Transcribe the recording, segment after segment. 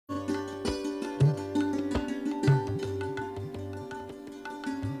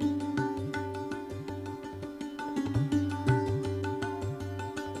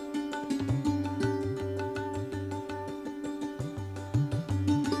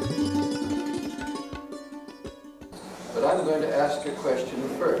but I'm going to ask a question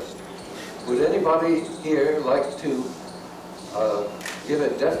first. Would anybody here like to give a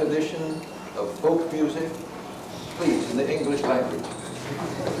definition of folk music, please, in the English language?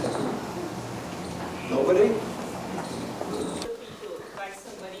 Nobody? By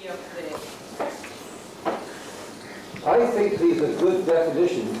somebody up there. I think these are good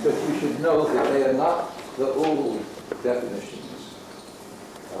definitions, but you should know that they are not the old definitions.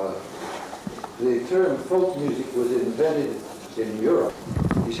 The term folk music was invented in Europe.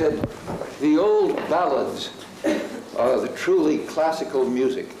 He said, the old ballads are the truly classical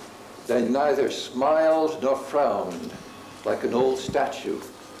music. They neither smiled nor frowned like an old statue.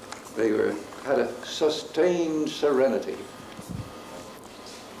 They had a sustained serenity.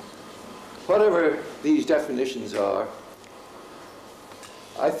 Whatever these definitions are,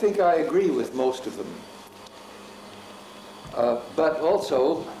 I think I agree with most of them. But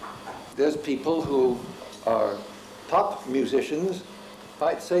also, there's people who are pop musicians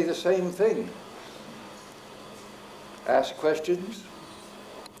might say the same thing. Ask questions,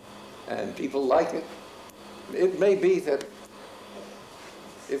 and people like it. It may be that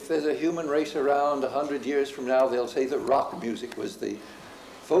if there's a human race around 100 years from now, they'll say that rock music was the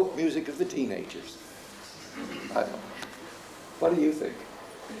folk music of the teenagers. I don't know. What do you think?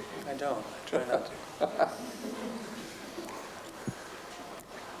 I don't. I try not to.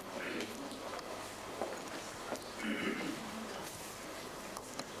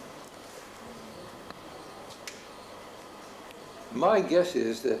 My guess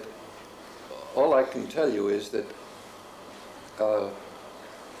is that all I can tell you is that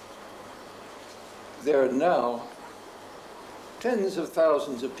there are now tens of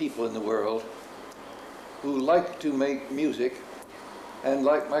thousands of people in the world who like to make music, and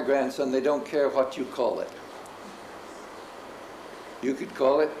like my grandson, they don't care what you call it. You could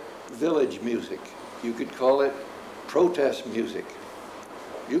call it village music. You could call it protest music.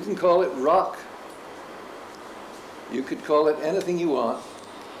 You can call it rock. You could call it anything you want,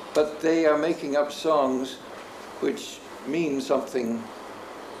 but they are making up songs which mean something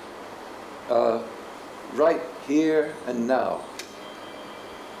right here and now.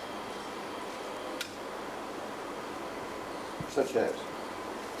 Such as?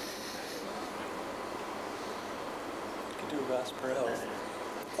 You could do Ross Perot.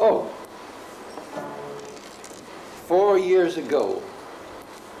 Oh, 4 years ago,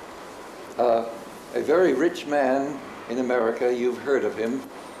 a very rich man in America, you've heard of him,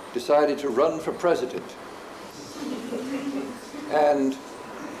 decided to run for president. And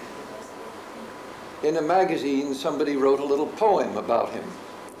in a magazine, somebody wrote a little poem about him.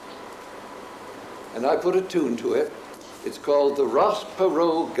 And I put a tune to it. It's called The Ross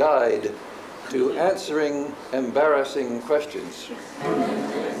Perot Guide to Answering Embarrassing Questions.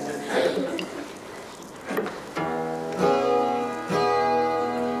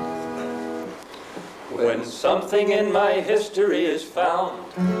 When something in my history is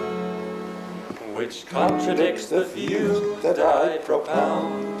found which contradicts the view that I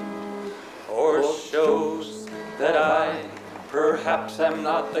propound, or shows that I perhaps am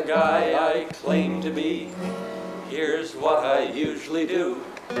not the guy I claim to be, here's what I usually do.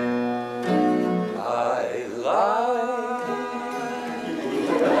 I lie.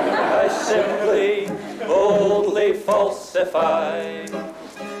 I simply, boldly falsify.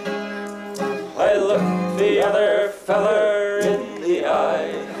 I look the other feller in the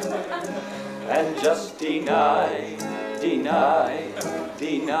eye and just deny, deny,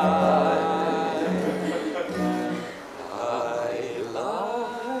 deny. I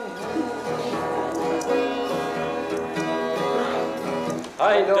lie.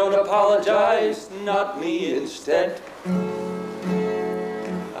 I don't apologize, not me instead.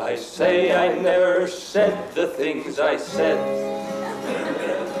 I say I never said the things I said,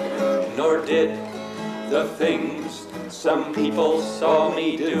 nor did the things some people saw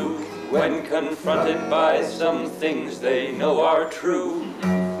me do when confronted by some things they know are true.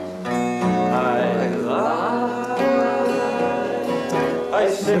 I lie. I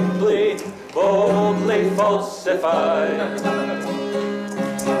simply, boldly falsify.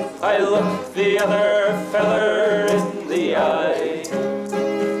 I look the other feller in the eye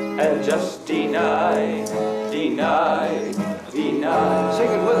and just deny, deny, deny. Sing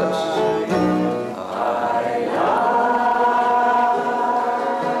it with us. I lie.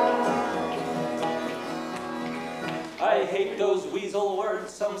 I hate those weasel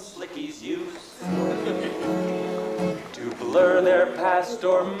words some slickies use to blur their past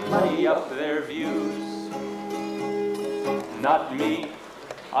or muddy up their views. Not me,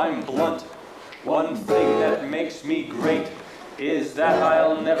 I'm blunt. One thing that makes me great is that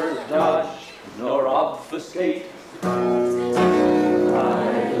I'll never dodge nor obfuscate I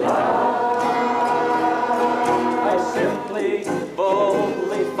lie. I simply,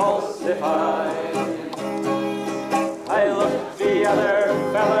 boldly falsify. I look the other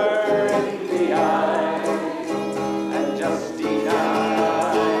feller in the eye and just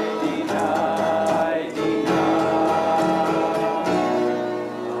deny, deny, deny.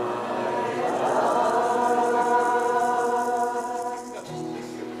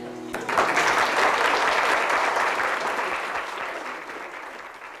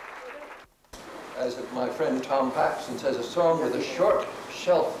 As my friend Tom Paxson says, a song with a short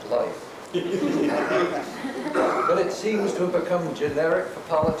shelf life. But it seems to have become generic for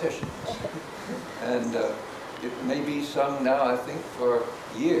politicians. And it may be sung now, I think, for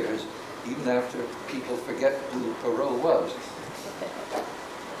years, even after people forget who Perot was.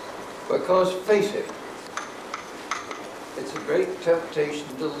 Because, face it, it's a great temptation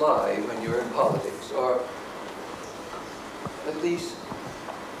to lie when you're in politics, or at least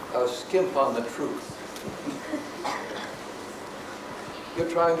skimp on the truth. You're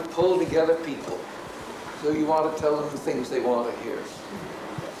trying to pull together people, so you want to tell them things they want to hear.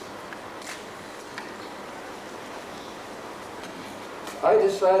 I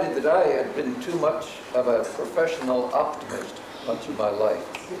decided that I had been too much of a professional optimist much of my life.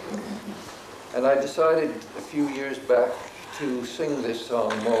 And I decided a few years back to sing this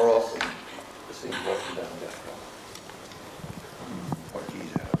song more often, to sing Walking Down Death Row. Or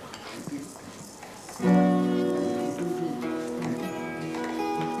keys out.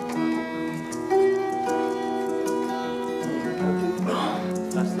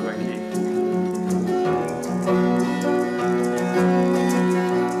 That's the right key.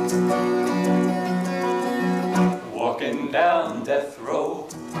 Walking down death row,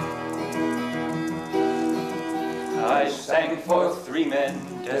 I sang for 3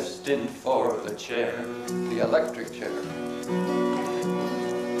 men destined for the chair, The electric chair.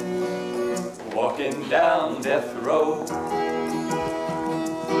 walking down death row.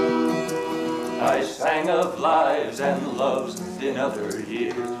 I sang of lives and loves in other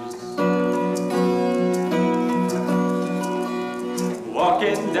years.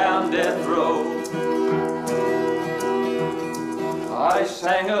 Walking down death row, I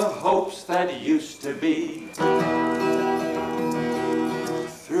sang of hopes that used to be.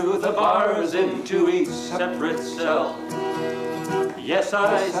 Through the bars into each separate cell. Yes,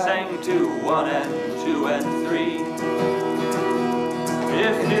 I sang to 1 and 2 and 3.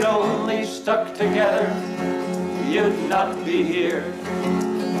 If it only stuck together, you'd not be here.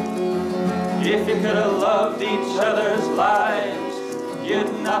 If you could have loved each other's lives,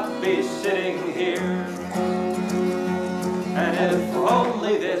 you'd not be sitting here. And if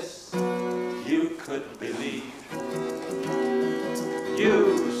only this you could believe,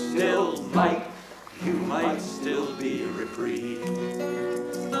 you still might, you might still be reprieved.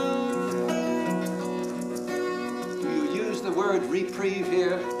 Do you use the word reprieve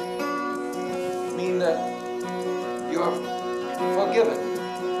here? Mean that you're forgiven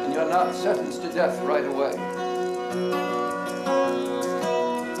and you're not sentenced to death right away?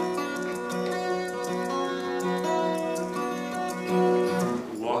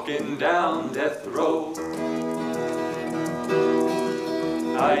 Walking down death row,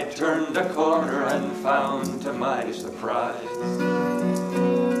 I turned a corner and found to my surprise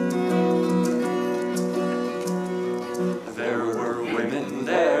there were women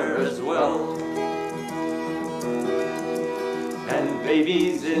there as well, and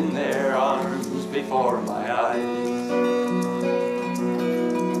babies in their arms before my eyes.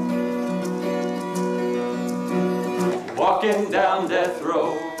 Walking down death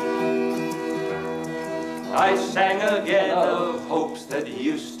row, I sang again of hopes that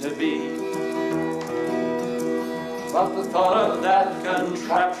used to be. But the thought of that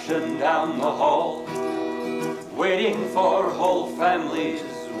contraption down the hall, waiting for whole families,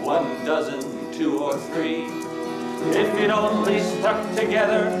 1 dozen, 2 or 3. If it only stuck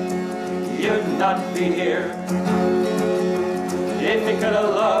together, you'd not be here. If you could have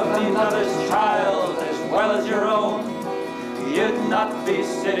loved another's child as well as your own, you'd not be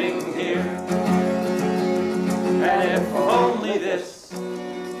sitting here. And if only this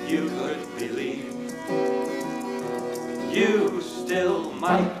you could believe, you still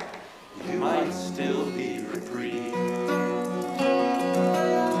might, you might still be reprieved.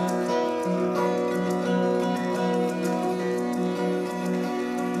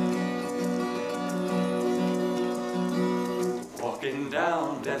 Walking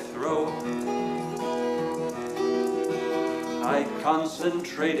down death row, I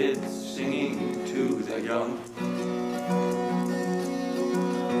concentrated singing to the young.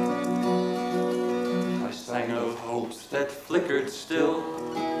 I sang sang of hopes that flickered still.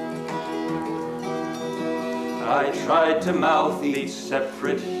 I tried to mouth each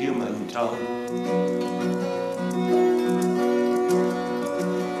separate human tongue.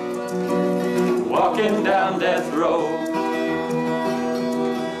 Walking down death row,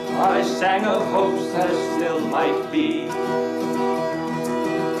 I sang of hopes that still might be.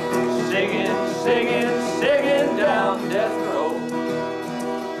 Singing, singing, singing down death row.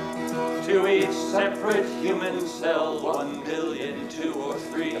 To each separate human cell, 1 billion, 2 or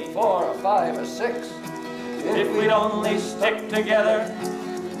 3, 4 or 5 or 6. If we'd only stick together,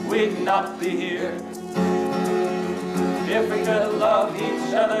 we'd not be here. If we could love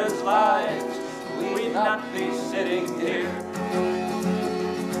each other's lives, we'd not be sitting here.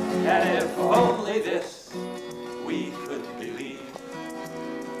 And if only this we could believe,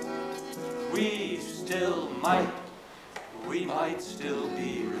 we might still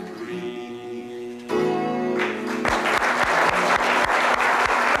be reprieved.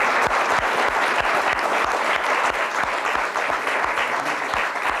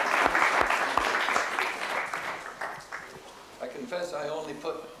 I confess I only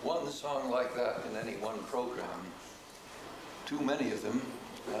put one song like that in any one program. Too many of them,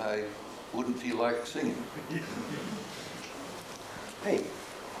 I wouldn't feel like singing. Hey,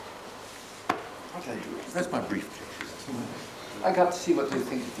 what did I do? That's my briefcase. I got to see what they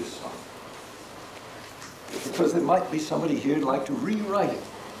think of this song. Because there might be somebody here who'd like to rewrite it.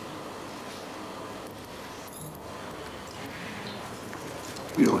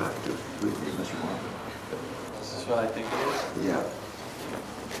 We don't have to do it unless you want. This is what I think it is. Yeah.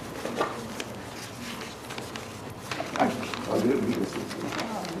 I'll do it immediately.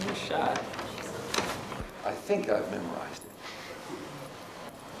 You're shy. I think I've memorized it.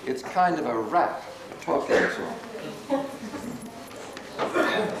 It's kind of a rap, talking song.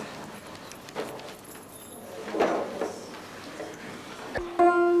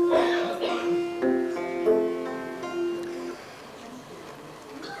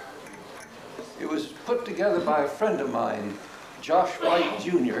 It was put together by a friend of mine, Josh White,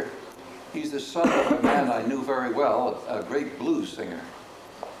 Jr. He's the son of a man I knew very well, a great blues singer.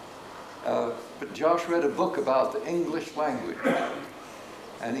 But Josh read a book about the English language,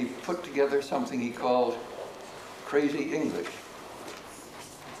 and he put together something he called Crazy English.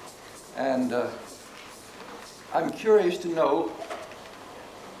 And I'm curious to know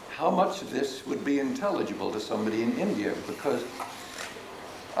how much of this would be intelligible to somebody in India, because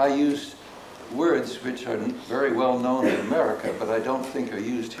I use words which are very well known in America, but I don't think are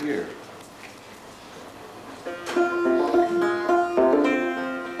used here.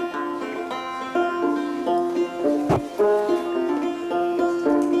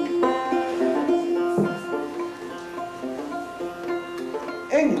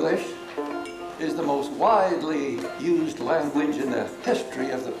 English is the most widely used language in the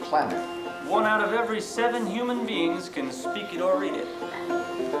history of the planet. 1 out of every 7 human beings can speak it or read it.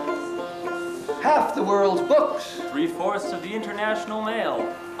 Half the world's books 3/4 of the international mail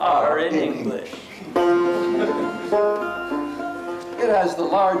are in English. It has the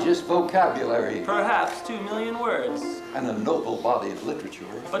largest vocabulary Perhaps 2 million words. and a noble body of literature.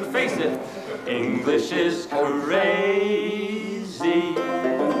 But face it, English is crazy.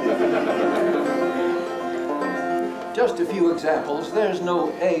 Just a few examples. There's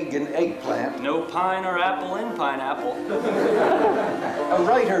no egg in eggplant. No pine or apple in pineapple. A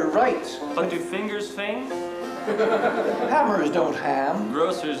writer writes. But do fingers fing? Hammers don't ham.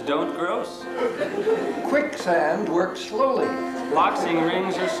 Grocers don't gross. Quicksand works slowly. Boxing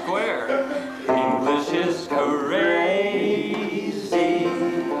rings are square. English is crazy.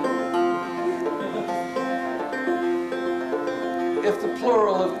 If the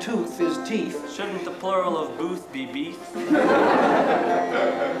plural of tooth is teeth, Shouldn't the plural of booth be beef? we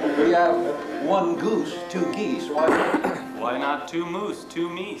have 1 goose, 2 geese. Why not? Why not 2 moose, 2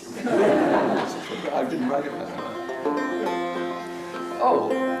 meese? I didn't write it down. Oh,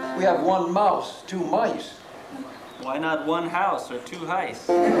 we have 1 mouse, 2 mice. Why not 1 house or 2 heists?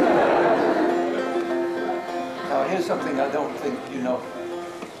 Now here's something I don't think you know.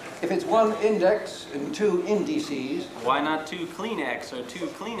 If it's 1 index and 2 indices, Why not 2 Kleenex or 2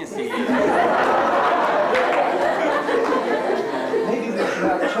 Cleanaces? maybe we should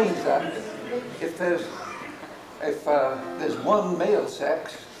have changed that. If there's 1 male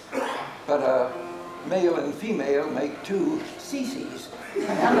sex, but male and female make 2 cc's.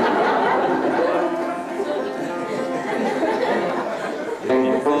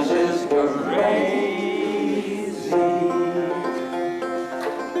 English is crazy.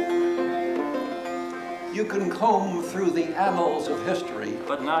 You can comb through the annals of history,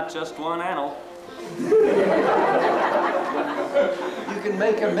 But not just 1 annal. You can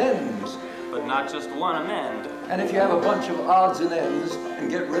make amends. But not just one amend. And if you have a bunch of odds and ends and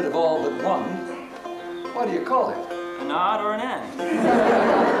get rid of all but one, what do you call it? An odd or an end?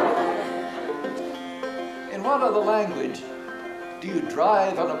 In what other language do you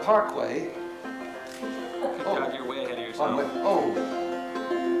drive on a parkway? God, you're way ahead of yourself.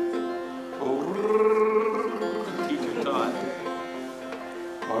 Teacher taught.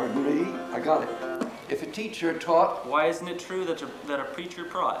 Pardon me, I got it. If a teacher taught, Why isn't it true that a preacher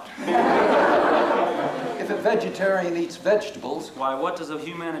praught? if a vegetarian eats vegetables, Why, what does a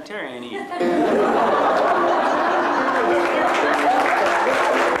humanitarian eat?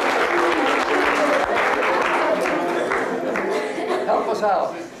 help us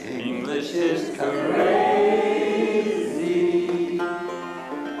out. English is crazy.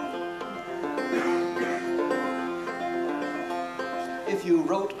 If you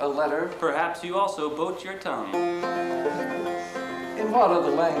wrote a letter, Perhaps you also boat your tongue. in what other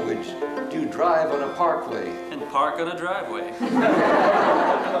language do you drive on a parkway? And park on a driveway.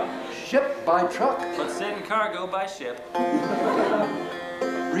 Ship by truck, But send cargo by ship.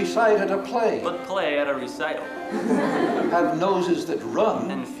 recite at a play, But play at a recital. have noses that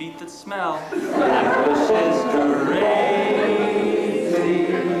run, And feet that smell. English is crazy.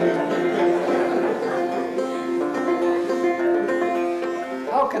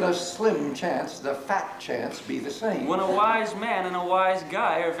 how can a slim chance, the fat chance, be the same? When a wise man and a wise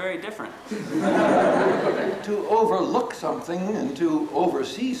guy are very different. To overlook something and to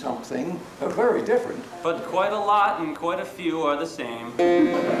oversee something are very different. But quite a lot and quite a few are the same.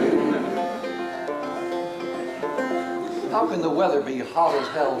 How can the weather be hot as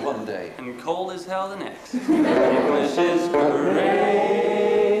hell one day? And cold as hell the next. English is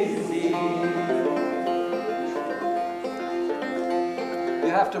crazy.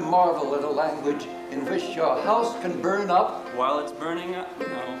 You have to marvel at a language in which your house can burn up. While it's burning up,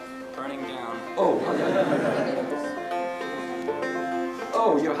 no, burning down.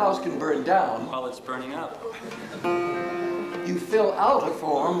 Oh, your house can burn down. While it's burning up. You fill out a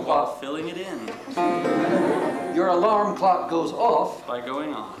form While while filling it in. your alarm clock goes off. By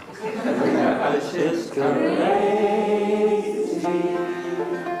going on. English is crazy.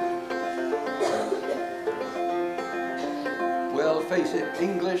 Well, face it,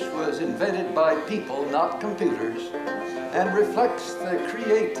 English was invented by people, not computers, and reflects the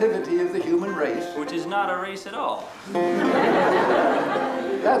creativity of the human race. Which is not a race at all.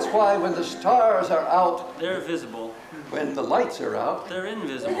 That's why when the stars are out, They're visible. when the lights are out, They're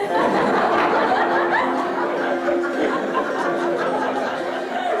invisible.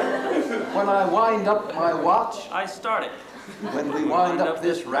 when I wind up my watch, I start it. when we wind up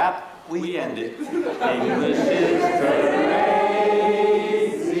this rap, we end it. English is crazy.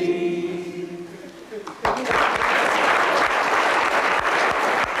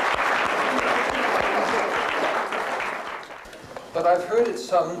 But I've heard it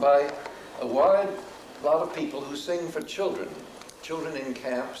sung by a wide lot of people who sing for children in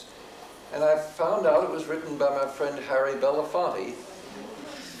camps, and I found out it was written by my friend Harry Belafonte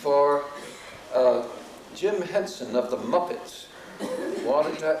for Jim Henson of the Muppets.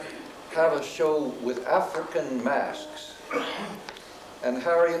 Wanted to have a show with African masks, and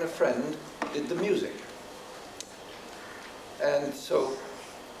Harry and a friend did the music. And so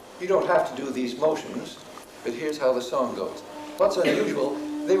you don't have to do these motions, but here's how the song goes. What's unusual,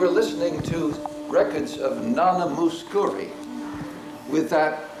 they were listening to records of Nana Mouskouri with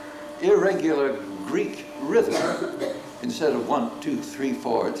that irregular Greek rhythm. Instead of 1, 2, 3,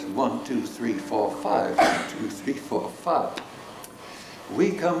 4, it's 1, 2, 3, 4, 5, 1, 2, 3, 4, 5.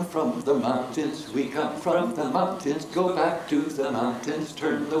 We come from the mountains, we come from the mountains, go back to the mountains,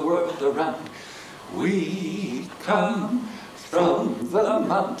 turn the world around. We come from the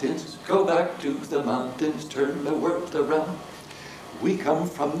mountains, go back to the mountains, turn the world around. We come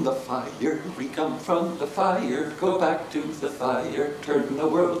from the fire, we come from the fire, go back to the fire, turn the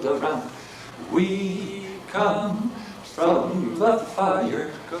world around. We come from the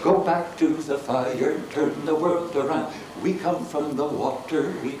fire, go back to the fire, turn the world around. We come from the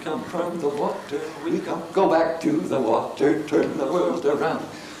water, we come from the water, go back to the water, turn the world around.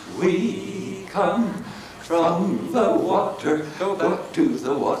 We come from the water, go back to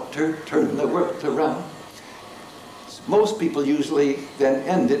the water, turn the world around. Most people usually then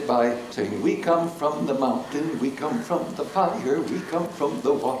end it by saying, we come from the mountain, we come from the fire, we come from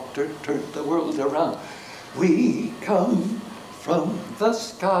the water, turn the world around. We come from the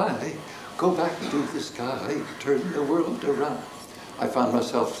sky, go back to the sky, turn the world around. I found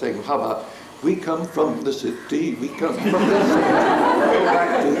myself saying, how about, we come from the city, we come from the city, go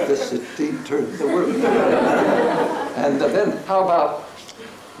back to the city, turn the world around. And then how about,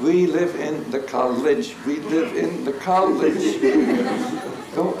 we live in the college, we live in the college.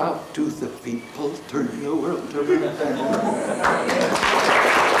 Go out to the people, turn the world around.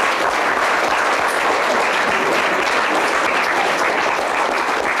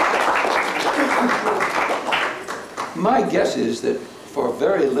 My guess is that for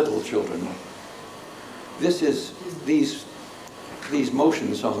very little children, these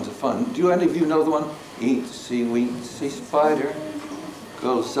motion songs are fun. Do any of you know the one? Eatsy weensy spider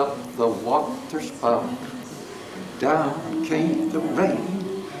goes up the water spout. Down came the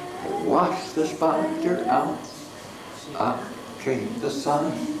rain, washed the spider out. Up came the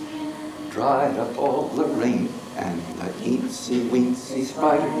sun, dried up all the rain, and the eatsy weensy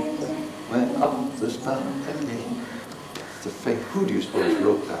spider went up the spout again. It's a fake. Who do you suppose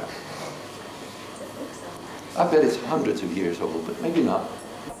wrote that? I bet it's hundreds of years old, but maybe not.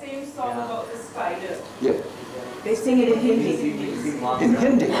 Same song about the spider. Yeah. They sing it in Hindi. In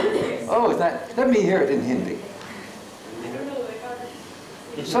Hindi? Oh, let me hear it in Hindi.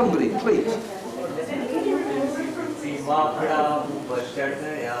 Somebody, please.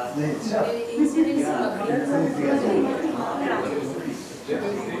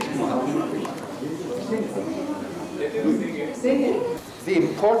 The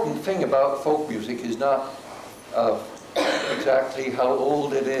important thing about folk music is not exactly how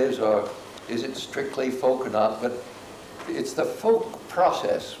old it is, or is it strictly folk or not, but it's the folk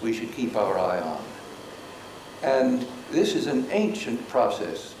process we should keep our eye on. And this is an ancient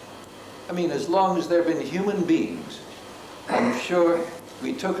process. I mean, as long as there have been human beings, I'm sure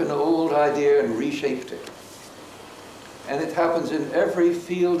we took an old idea and reshaped it. And it happens in every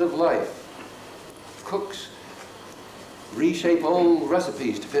field of life. Cooks reshape old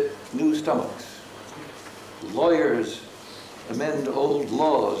recipes to fit new stomachs. Lawyers amend old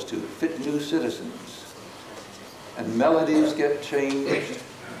laws to fit new citizens. And melodies get changed.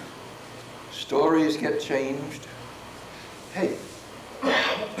 Stories get changed. Hey,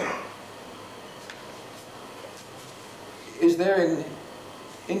 is there in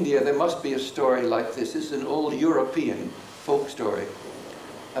India, there must be a story like this. This is an old European folk story.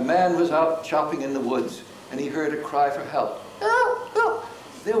 A man was out chopping in the woods and he heard a cry for help. Help, help!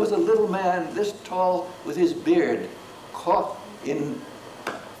 There was a little man this tall with his beard caught in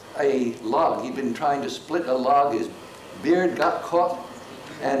a log. He'd been trying to split a log. His beard got caught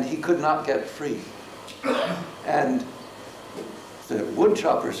and he could not get free. And the wood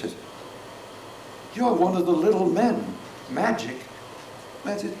chopper says, "You're one of the little men. Magic." The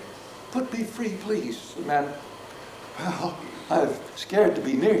man said, "Put me free, please." The man, "Well, I'm scared to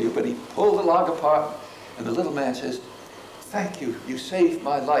be near you," but he pulled the log apart, and the little man says, "Thank you, you saved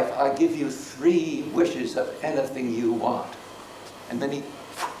my life. I give you 3 wishes of anything you want." And then he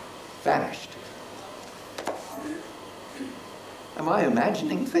vanished. Am I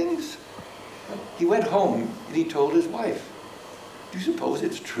imagining things? He went home and he told his wife, "Do you suppose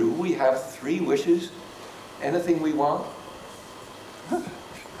it's true we have 3 wishes, anything we want?"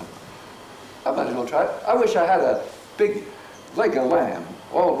 I might as well try it. I wish I had a big leg of lamb,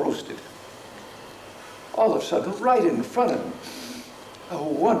 all roasted. All of a sudden, right in front of him, a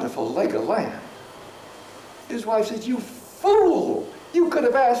wonderful leg of lamb. His wife said, "You fool! You could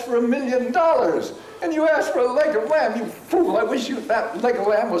have asked for $1 million, and you asked for a leg of lamb. You fool! I wish that leg of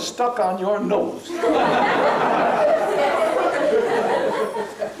lamb was stuck on your nose."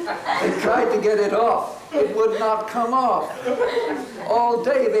 They tried to get it off. It would not come off. All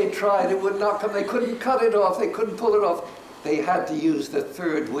day they tried. It would not come. They couldn't cut it off. They couldn't pull it off. They had to use the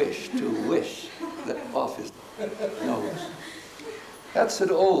 3rd wish to wish that off his nose. That's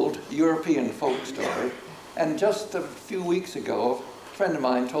an old European folk story. And just a few weeks ago, a friend of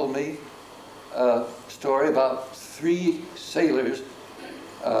mine told me a story about 3 sailors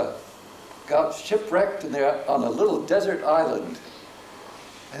got shipwrecked, and they're on a little desert island.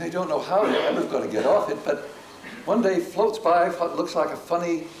 And they don't know how they're ever going to get off it, but one day floats by what looks like a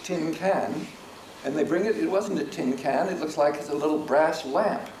funny tin can, and they bring it. It wasn't a tin can. It looks like it's a little brass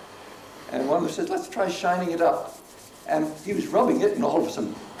lamp. And one of them says, "Let's try shining it up." And he was rubbing it, and all of a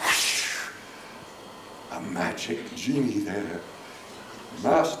sudden, whoosh, a magic genie there.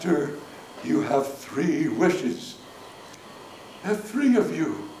 "Master, you have 3 wishes. There are 3 of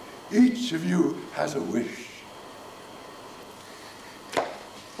you. Each of you has a wish."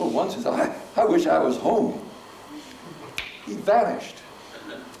 Well, one says, I wish I was home." He vanished.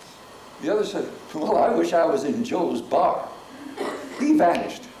 The other said, "Well, I wish I was in Joe's bar." He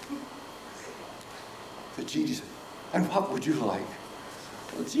vanished. The genie said, "And what would you like?"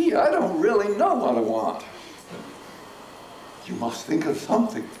 "Well, gee, I don't really know what I want." "You must think of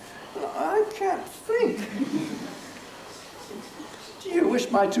something." I can't think. Gee, I wish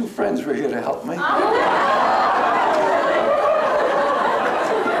my two friends were here to help me.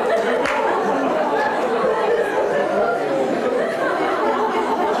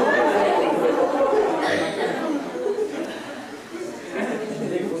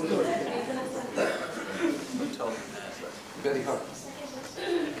 Very hard.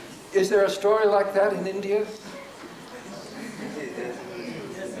 Is there a story like that in India?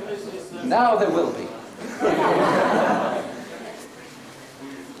 Now there will be.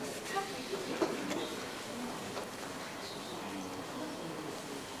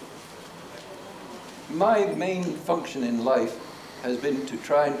 My main function in life has been to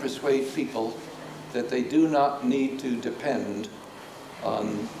try and persuade people that they do not need to depend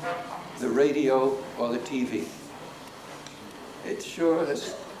on the radio or the TV. It sure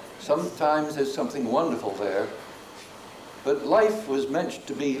has, sometimes there's something wonderful there, but life was meant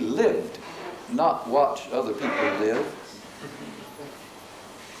to be lived, not watch other people live.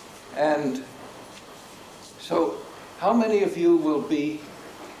 And so, how many of you will be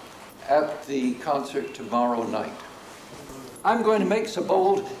at the concert tomorrow night? I'm going to make so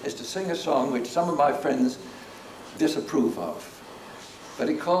bold as to sing a song which some of my friends disapprove of, but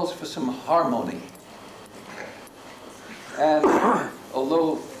it calls for some harmony. And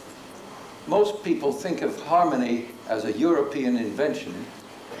although most people think of harmony as a European invention,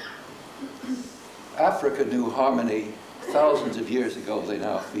 Africa knew harmony thousands of years ago, they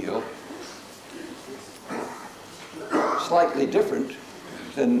now feel. Slightly different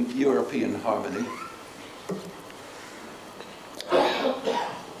than European harmony.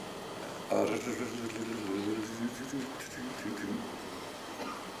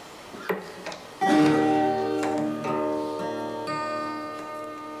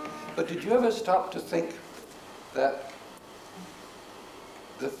 But did you ever stop to think that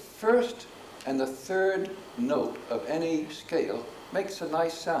the first and the third note of any scale makes a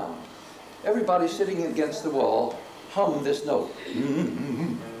nice sound? Everybody sitting against the wall hum this note.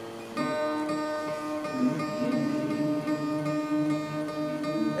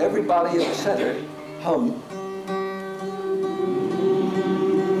 Everybody in the center hum.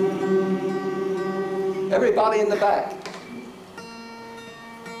 Everybody in the back.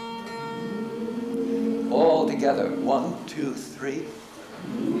 All together. 1, 2, 3.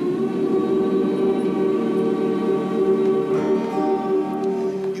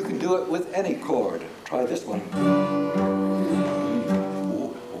 You can do it with any chord. Try this one.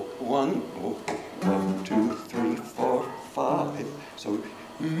 1, 2, 3, 4, 5. So.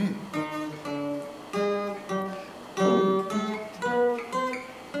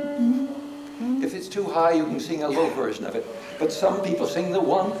 If it's too high, you can sing a low version of it. But some people sing the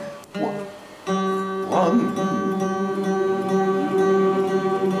 1, 1.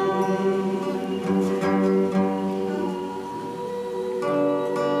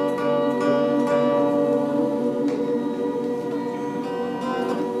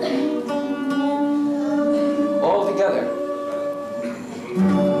 All together.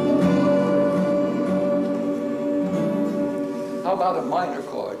 How about a minor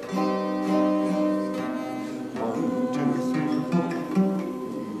chord? 1, 2, 3,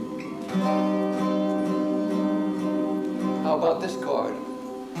 4. How about this chord?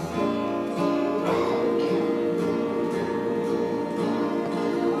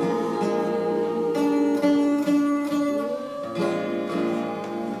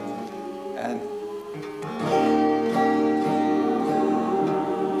 And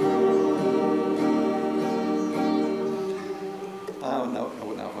oh, no,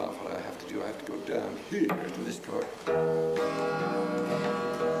 what I have to do, I have to go down here to this chord.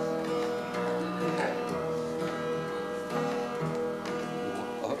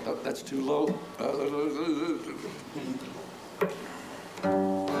 That's too low.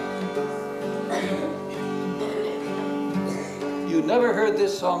 You never heard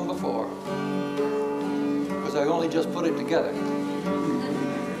this song before, because I only just put it together.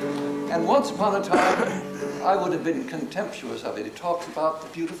 And once upon a time, I would have been contemptuous of it. It talks about the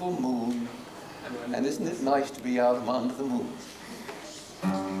beautiful moon, and isn't it nice to be out under the moon?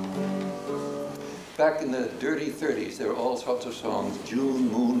 Back in the dirty 30s, there were all sorts of songs. June,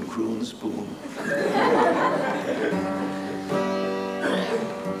 moon, croon, spoon.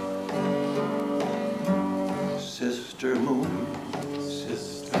 Sister moon,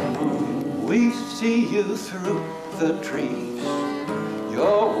 we see you through the trees.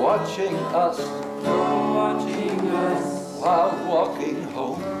 You're watching us while walking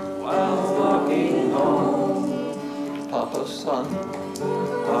home. Papa's son,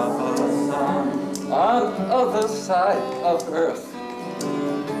 on other side of earth,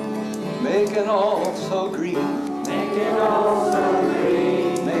 making all so green, making all so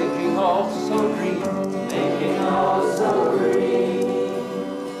green, making all so green, making all so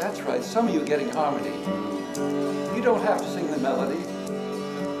green. That's right, some of you are getting harmony. You don't have to sing the melody.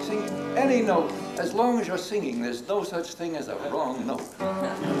 Sing any note. As long as you're singing, there's no such thing as a wrong note.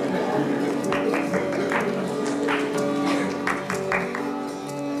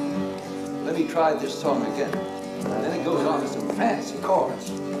 Let me try this song again. And then it goes on to some fancy chords.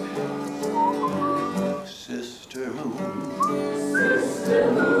 Sister Moon,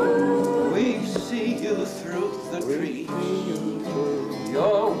 Sister Moon, we see you through the trees.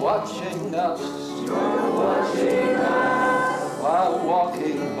 You're watching us, you're watching us while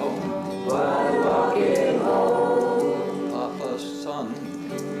walking home. while walking home. Papa's son,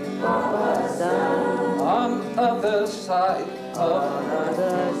 Papa's son, on other side of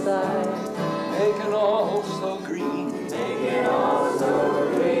other side, making all so green, making all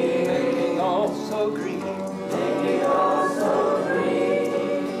so green, making all so green. making all so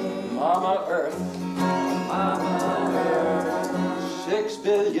green. Mama Earth, Mama Earth, 6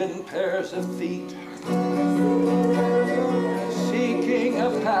 billion pairs of feet, seeking a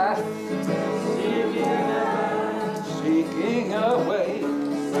path, seeking a path, seeking a way,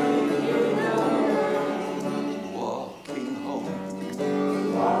 seeking a walking home,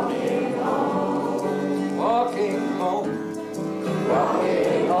 walking home, walking home,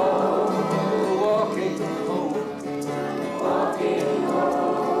 walking home, walking home, walking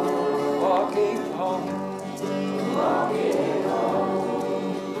home, walking home. walking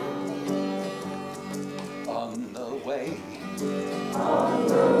home. On the way, On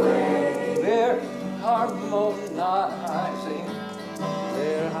the way, we're harmonizing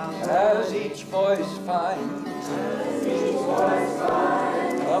as each voice finds each voice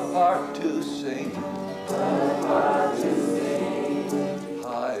finds a part to sing. a part to sing.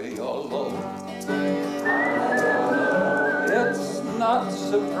 High or low, it's not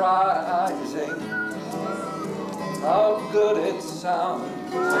surprising how good it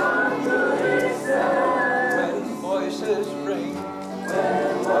sounds How good it sounds when voices ring.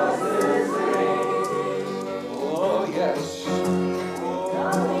 when voices ring. Oh yes,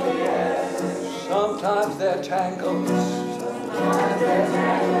 Oh yes, sometimes they're tangled. sometimes they're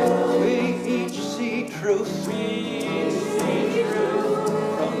tangled. We each see truth We see truth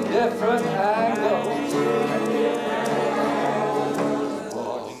from different angles. from different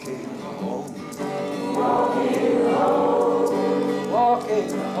Walking home, walking home,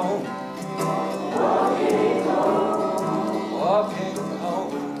 walking home, walking home, walking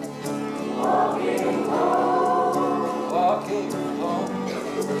home, walking home, walking home.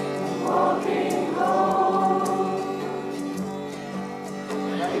 walking home.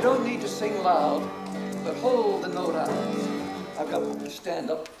 Now you don't need to sing loud, but hold the note out. I've got to stand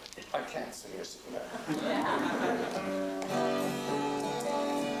up. I can't sing or sing that.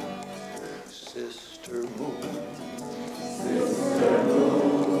 Sister Moon, Sister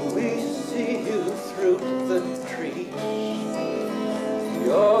Moon, we see you through the trees.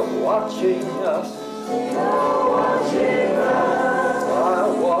 You're watching us you're watching us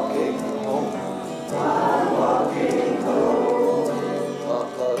while walking home. while walking home.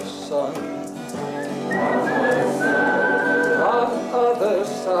 Papa's son, Papa's son, on other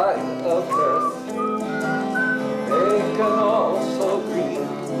side of earth, making all so green,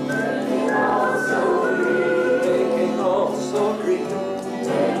 making all so green, making all so green.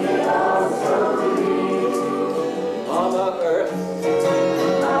 making all so green. Mama Earth,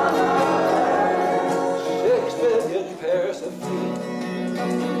 Mama Earth, 6 billion pairs of feet,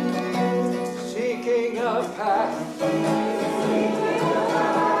 seeking a path, seeking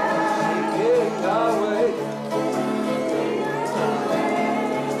a way.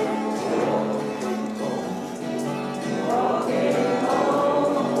 walking home,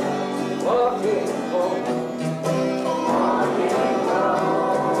 Walking home,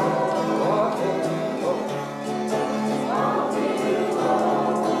 walking home, walking home,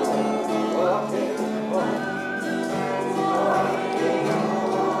 walking home, walking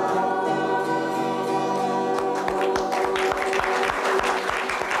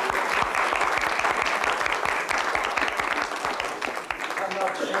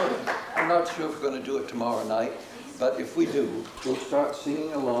home. I'm not sure if we're going to do it tomorrow night, but if we do, we'll start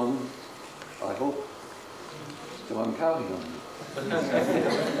singing along, I hope. So I'm counting on you.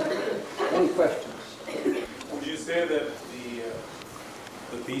 Any questions? Would you say that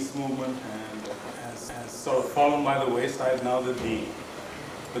the peace movement has sort of fallen by the wayside now that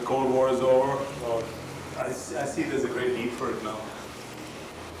the Cold War is over? Or I see there's a great need for it now.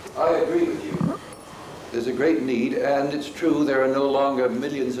 I agree with you. There's a great need, and it's true there are no longer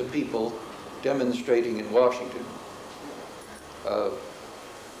millions of people demonstrating in Washington.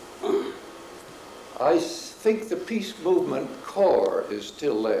 I think the peace movement core is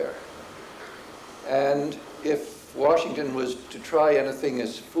still there. And if Washington was to try anything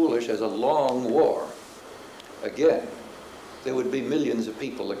as foolish as a long war, again, there would be millions of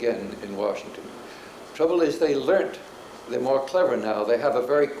people again in Washington. Trouble is they learnt, they're more clever now. They have a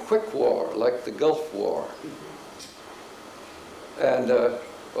very quick war, like the Gulf War, and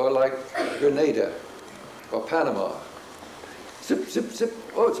or like Grenada or Panama. Zip, zip, zip,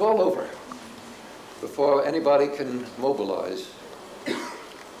 oh, it's all over before anybody can mobilize.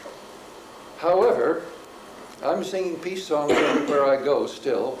 However, I'm singing peace songs everywhere I go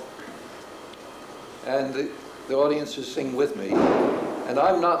still, and the audiences sing with me, and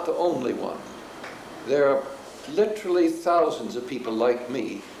I'm not the only one. There are literally thousands of people like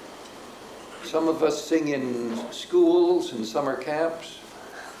me. Some of us sing in schools and summer camps.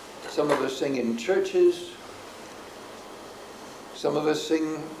 Some of us sing in churches. Some of us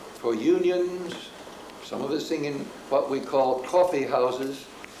sing for unions. Some of us sing in what we call coffee houses.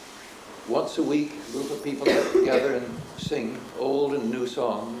 Once a week, a group of people get together and sing old and new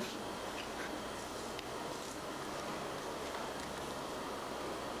songs.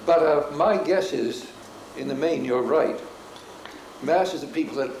 But my guess is, in the main, you're right. Masses of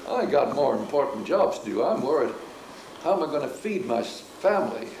people said, I got more important jobs to do. I'm worried, how am I going to feed my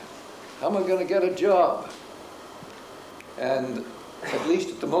family? How am I going to get a job? And at least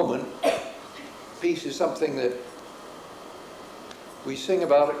at the moment, peace is something that we sing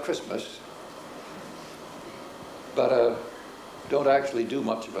about at Christmas, but don't actually do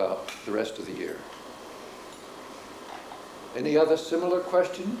much about the rest of the year. Any other similar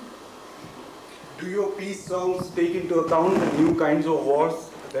question? Do your peace songs take into account the new kinds of wars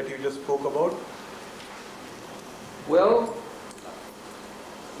that you just spoke about? Well,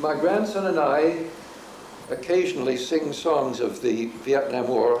 my grandson and I occasionally sing songs of the Vietnam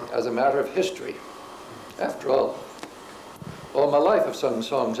War as a matter of history. After all my life I've sung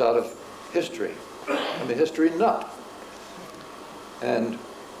songs out of history. I'm a history nut. And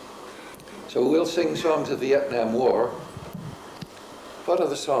so we'll sing songs of the Vietnam War. What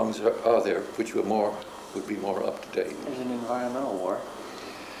other songs are there which would be more up to date? There's an environmental war.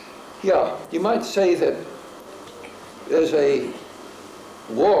 Yeah, you might say that there's a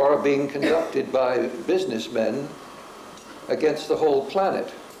war being conducted by businessmen against the whole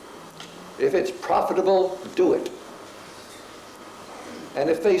planet. If it's profitable, do it. And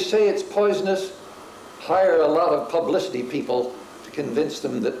if they say it's poisonous, hire a lot of publicity people to convince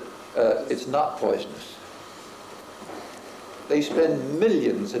them that it's not poisonous. They spend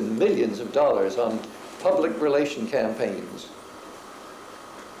millions and millions of dollars on public relation campaigns.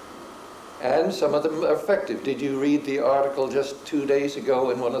 And some of them are effective. Did you read the article just 2 days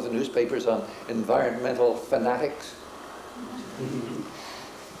ago in one of the newspapers on environmental fanatics?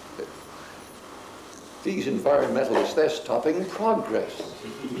 These environmentalists, they're stopping progress.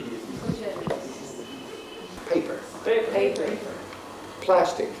 Paper. Paper.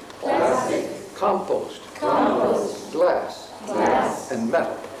 Plastic. Plastic. Compost. Compost. Glass. Glass. And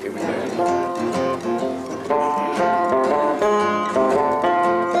metal. Here we go.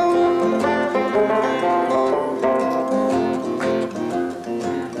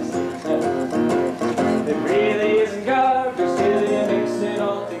 It really isn't garbage till you mix it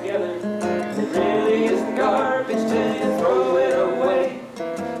all together. It really isn't garbage till you throw it away.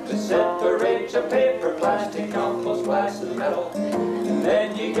 To separate your paper, plastic, compost, glass, and metal, and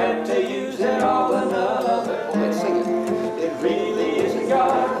then you get to use it all another. Oh, let's sing it. It really isn't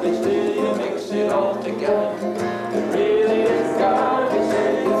garbage till you mix it all together. It really isn't garbage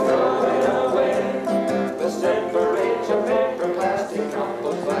till you throw it away. To separate your paper, plastic,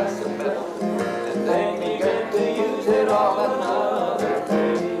 compost, glass, and metal, and then you get to use it all another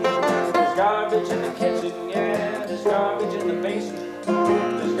day. There's garbage in the kitchen, yeah, there's garbage in the basement,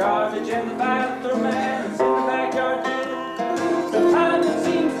 there's garbage in the bathroom, and it's in the backyard too. Sometimes it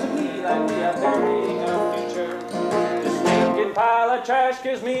seems to me like we are burying our future. This stinking pile of trash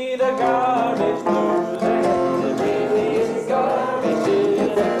gives me the garbage blues. It really isn't garbage till you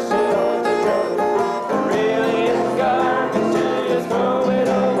mix it all together. It really isn't garbage till you throw it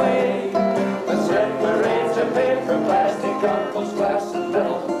away. But separate your paper, plastic, compost, glass, and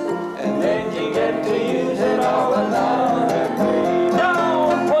metal, and then you get to use it all another way.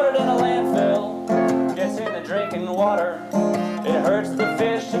 Don't put it in a landfill, gets in the drinking water. It hurts the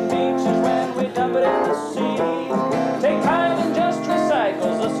fish and beaches when we dump it in the sea. Take time and just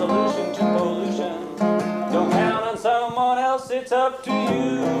recycle's the solution to pollution.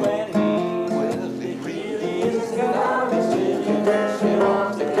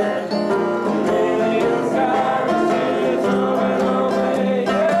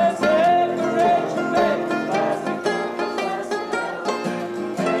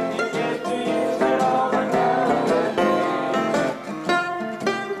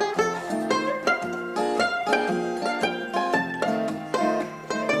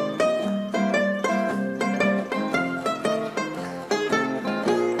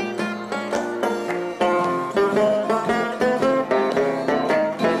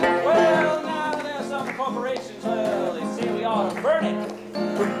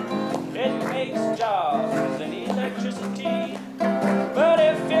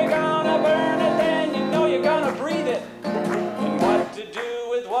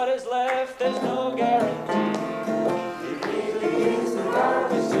 what is left, there's no guarantee. It really is the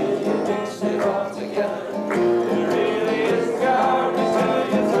garbage till you mix it all together. It really is the garbage till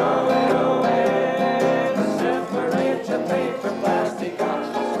you throw it away. Separate the paper, plastic,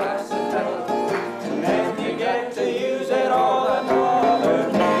 compost, glass, and metal, and then you get to use it all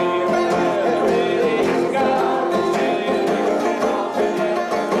another day. It really is the garbage till you mix it all together.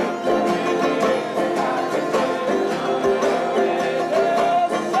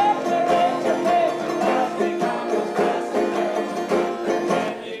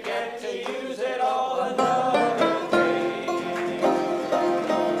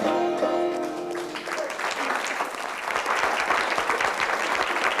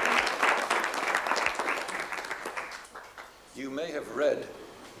 You may have read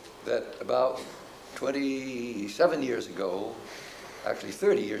that about 27 years ago, actually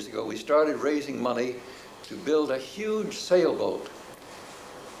 30 years ago, we started raising money to build a huge sailboat.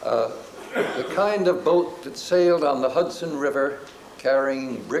 The kind of boat that sailed on the Hudson River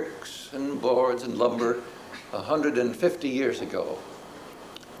carrying bricks and boards and lumber 150 years ago.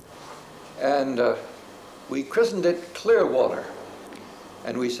 And we christened it Clearwater.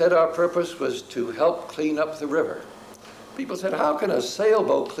 And we said our purpose was to help clean up the river. People said, how can a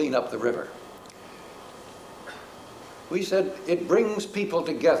sailboat clean up the river? We said, it brings people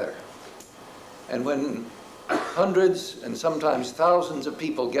together. And when hundreds and sometimes thousands of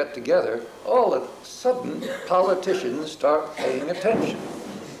people get together, all of a sudden politicians start paying attention.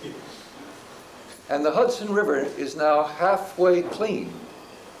 And the Hudson River is now halfway clean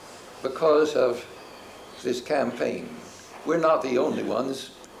because of this campaign. We're not the only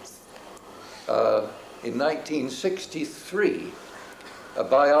ones. In 1963, a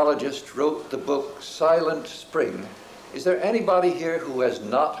biologist wrote the book Silent Spring. Is there anybody here who has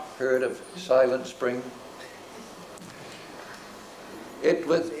not heard of Silent Spring?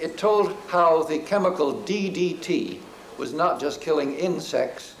 It told how the chemical DDT was not just killing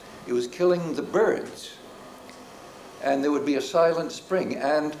insects, it was killing the birds. And there would be a silent spring,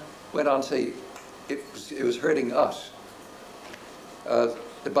 and went on to say it was hurting us.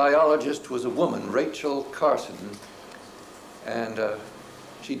 The biologist was a woman, Rachel Carson, and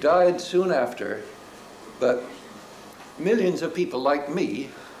she died soon after, but millions of people like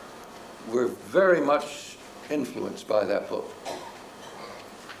me were very much influenced by that book.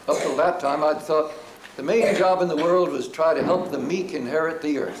 Up till that time, I'd thought the main job in the world was try to help the meek inherit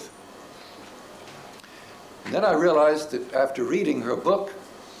the earth. And then I realized that after reading her book,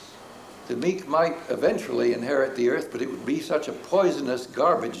 the meek might eventually inherit the earth, but it would be such a poisonous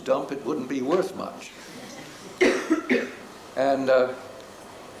garbage dump it wouldn't be worth much. And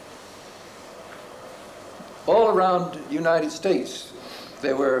all around the United States,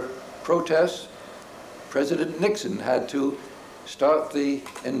 there were protests. President Nixon had to start the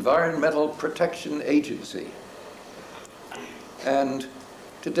Environmental Protection Agency. And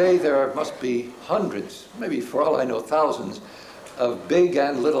today there must be hundreds, maybe for all I know thousands, of big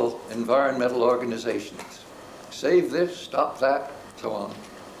and little environmental organizations. Save this, stop that, so on.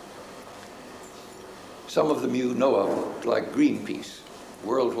 Some of them you know of, like Greenpeace,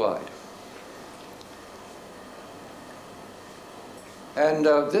 worldwide. And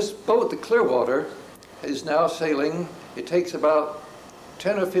this boat, the Clearwater, is now sailing. It takes about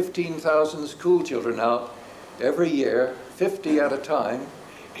 10 or 15,000 school children out every year, 50 at a time.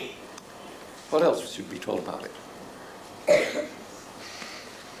 What else should be told about it?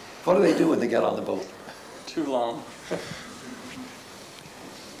 What do they do when they get on the boat? Too long.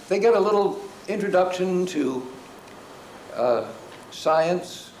 They get a little introduction to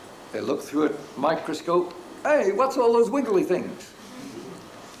science. They look through a microscope. Hey, what's all those wiggly things?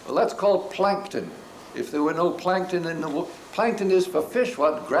 Well, that's called plankton. If there were no plankton in the plankton is for fish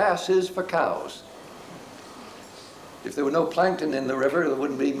what grass is for cows. If there were no plankton in the river, there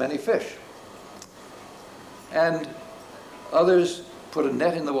wouldn't be many fish. And others put a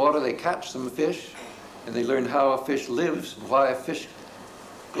net in the water, they catch some fish, and they learn how a fish lives and why a fish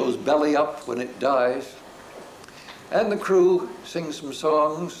goes belly up when it dies. And the crew sings some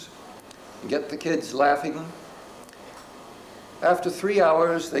songs and get the kids laughing. After 3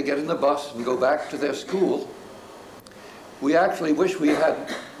 hours, they get in the bus and go back to their school. We actually wish we had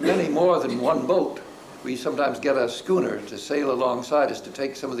many more than one boat. We sometimes get a schooner to sail alongside us to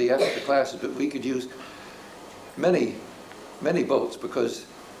take some of the extra classes, but we could use many boats because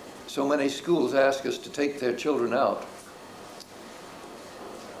so many schools ask us to take their children out.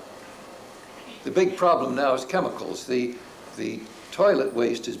 The big problem now is chemicals. The toilet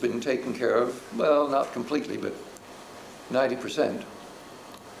waste has been taken care of, well, not completely, but 90%.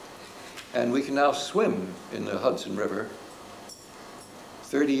 And we can now swim in the Hudson River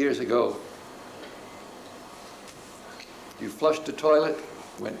 30 years ago, you flushed a toilet,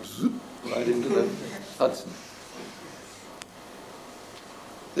 went zoop, right into the Hudson.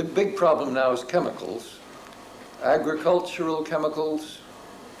 The big problem now is chemicals, agricultural chemicals,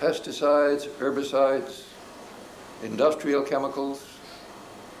 pesticides, herbicides, industrial chemicals,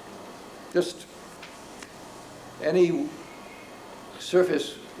 just any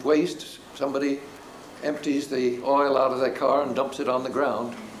surface waste. Somebody empties the oil out of their car and dumps it on the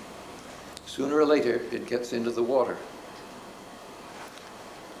ground. Sooner or later, it gets into the water.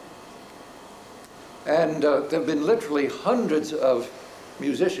 And there have been literally hundreds of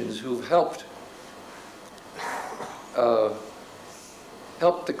musicians who've helped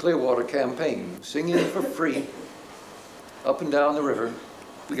the Clearwater campaign, singing for free up and down the river.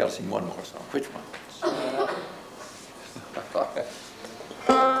 We got to sing one more song. Which one?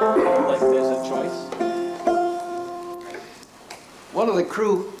 Like there's a choice. One of the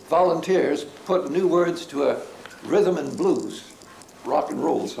crew volunteers put new words to a rhythm and blues rock and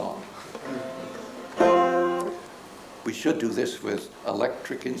roll song. We should do this with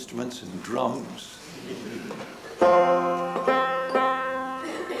electric instruments and drums.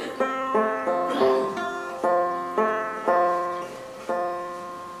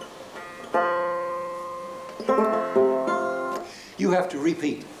 You have to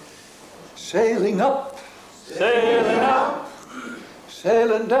repeat. Sailing up, Sailing up,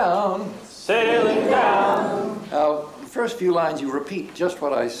 sailing down. sailing down. Now, the first few lines you repeat just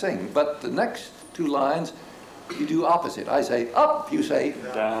what I sing, but the next two lines you do opposite. I say up, you say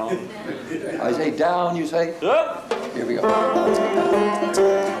Down. I say down, you say Up. here we go.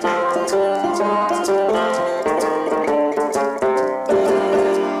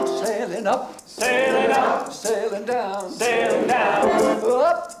 Sailing up, Sailing up, sailing down, sailing down.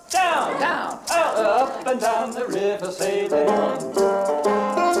 up, Down, down, up and down the river, sailing on.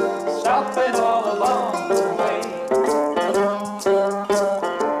 Stopping all along the way.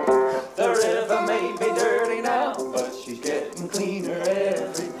 The river may be dirty now, but she's getting cleaner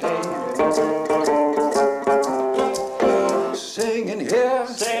every day. singing here,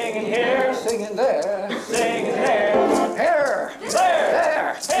 Singing here, singing there, singing there. here,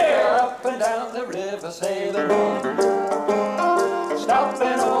 There, there, up and down the river, sailing on.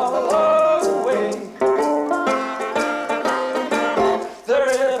 Stopping all along the way. The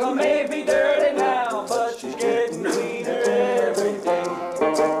river may be dirty now, but she's getting cleaner every day.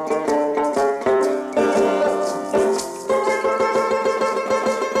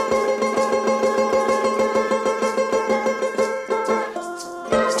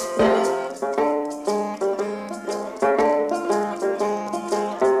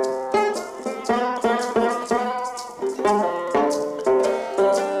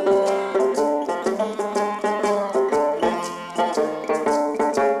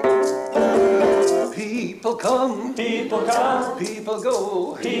 people come, People come, people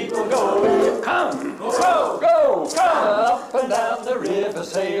go, people go. come, Go, go, up and down the river,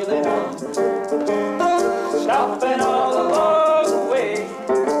 sailing on. Stopping all along the way.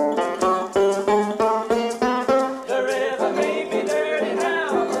 The river may be dirty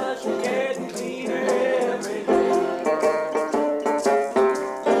now, but she's getting cleaner every day.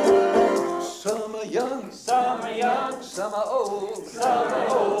 some are young, Some are young, some are old, some are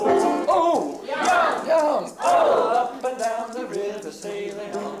old. oh, Young, young, oh, up and down the river,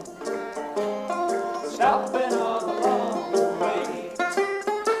 sailing on. Stopping all along the way.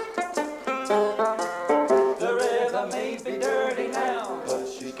 The river may be dirty now, but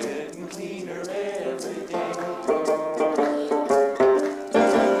she's getting cleaner every day.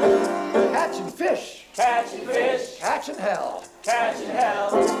 catching fish, Catching fish, catching hell, catching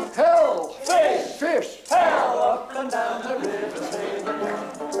hell, hell, fish, fish, hell, up and down the river, sailing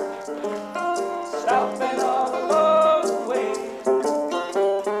on. Stopping all along the way.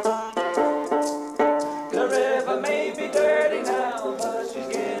 The river may be dirty now, but she's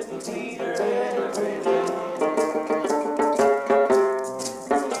getting cleaner every day.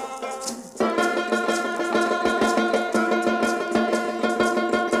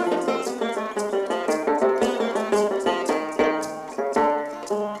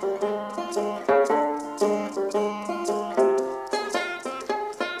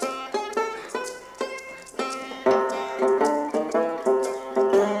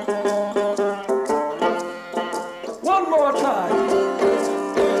 one more time.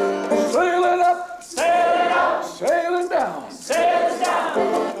 Sailing up, Sailing up, sailing down, sailing down,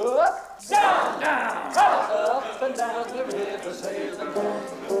 up, down, down, up and down the river, sailing down.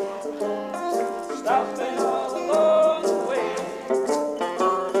 Stopping all along the way.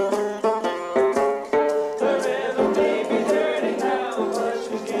 The river may be dirty now, but she's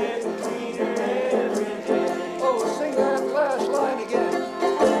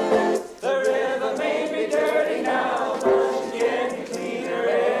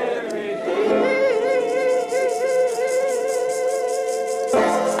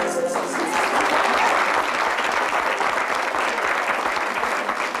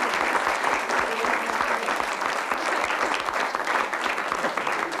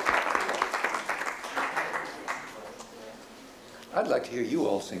to hear you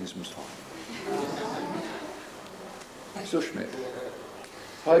all sing some songs. Sushmit,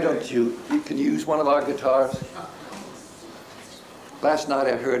 why don't you can use one of our guitars? Last night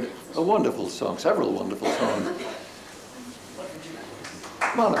I heard a wonderful song, several wonderful songs.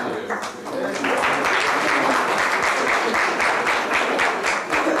 Monica.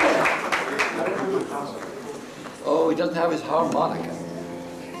 Oh, he doesn't have his harmonica.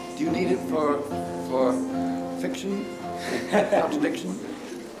 Do you need it for fiction? Contradiction?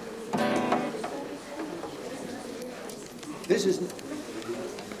 This isn't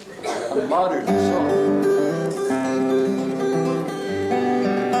a modern song.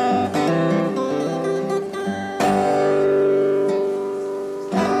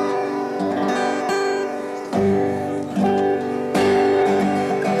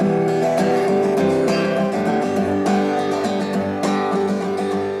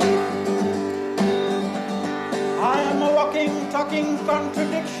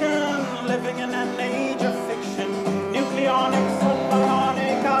 Contradiction, living in an age of fiction, nucleonic,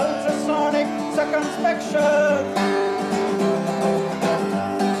 subionic, ultrasonic circumspection,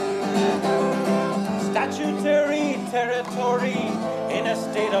 statutory territory in a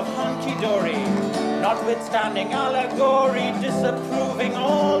state of hunky-dory, notwithstanding allegory, disapproving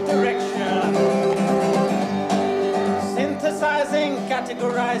all direction, synthesizing,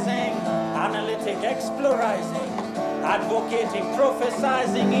 categorizing, analytic, explorizing, advocating,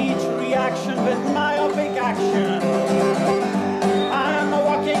 prophesizing each reaction with myopic action. I am a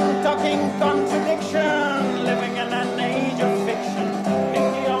walking, talking contradiction, living in an age of fiction,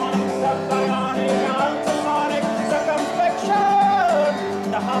 nucleonic, subionic, ultrasonic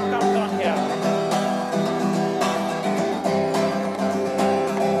circumspection. The harp comes on here.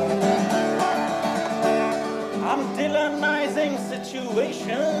 I'm Dylanizing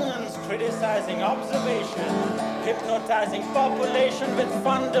situations, criticizing observation, hypnotizing population with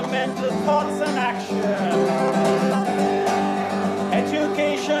fundamental thoughts and action.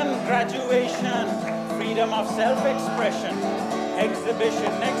 Education, graduation, freedom of self-expression,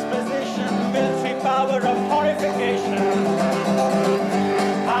 exhibition, exposition, military power of horrification.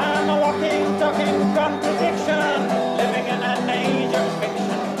 I am a walking, talking contradiction, living in an age of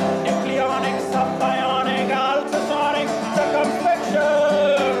fiction, nucleonic, subionic, ultrasonic circumspection.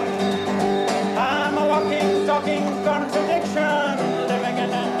 Talking contradiction, living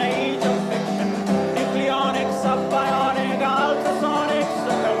in an age of fiction, nucleonic, subionic, ultrasonic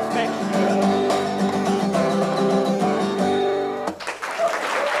circumspection.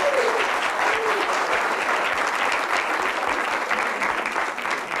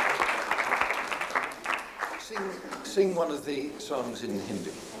 Sing one of the songs in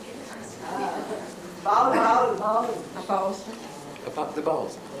Hindi. Baul, baul, baul. About the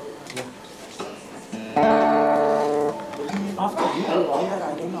bowls. Yeah. After you, I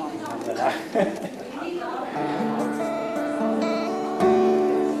don't know.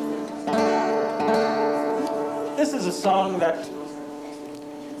 This is a song that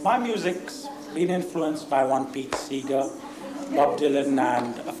my music's been influenced by one Pete Seeger, Bob Dylan,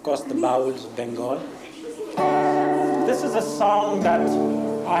 and of course the Bowls of Bengal. This is a song that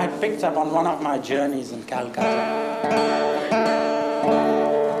I had picked up on one of my journeys in Calcutta.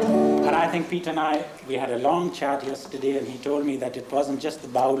 And I think Pete and we had a long chat yesterday, and he told me that it wasn't just the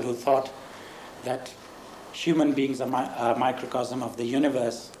Baul who thought that human beings are a microcosm of the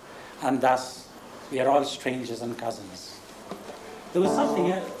universe, and thus we are all strangers and cousins. There was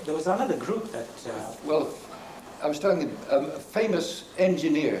another group that... Well, I was telling you, a famous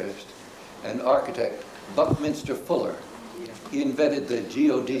engineer and architect, Buckminster Fuller, he invented the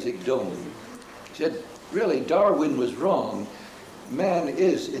geodesic dome. He said, really, Darwin was wrong. Man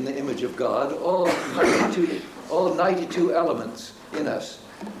is in the image of God. All 92 elements in us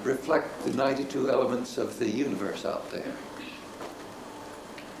reflect the 92 elements of the universe out there.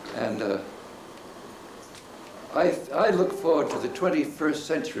 And I look forward to the 21st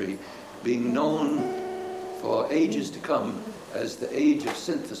century being known for ages to come as the age of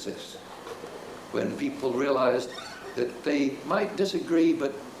synthesis, when people realized that they might disagree,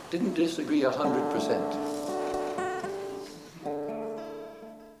 but didn't disagree 100%.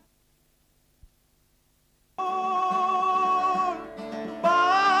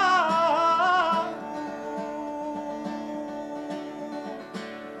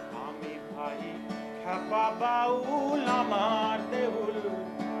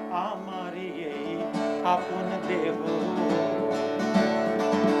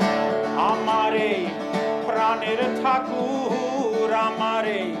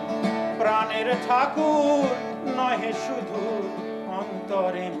 ঠাকুর নহে শুধু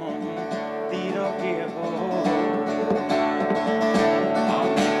অন্তরে মনে তিরকে হো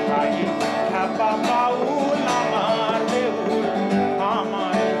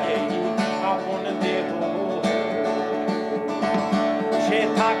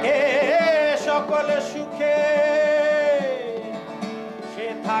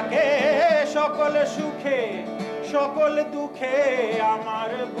থাকে সকল সুখে সকল দুঃখে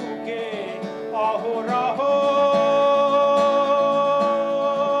আমার বুকে অহরহ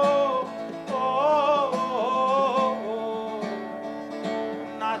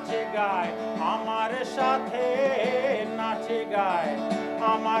নাচে গায় আমার সাথে নাচে গায়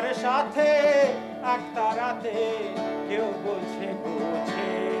আমার সাথে এক তারাতে কেউ বলছে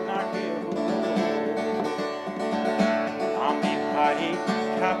বোঝে না কেউ আমি ভাই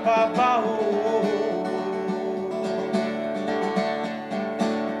খ্যাপা বাহু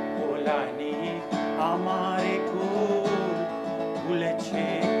ভোলানি আমার কুল ভুলেছে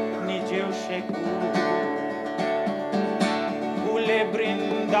নিজেও সে কুল ভুলে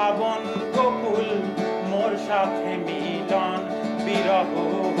বৃন্দাবন গোকুল মোর সাথে মিলন বিরহ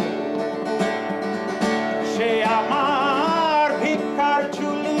সে আমার ভিক্ষার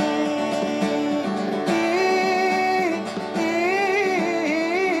ঝুলি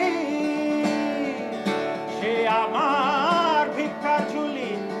সে আমার ভিক্ষার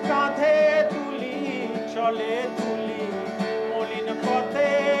ঝুলি কাঁধে তুলি চলে তুলি মলিন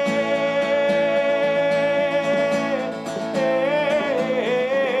পথে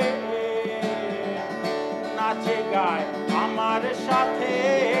নাচে গায় আমার সাথে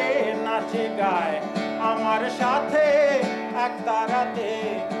নাচে গায় আমার সাথে এক তারাতে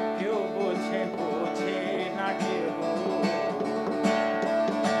কেউ বোঝে বোঝে না কেউ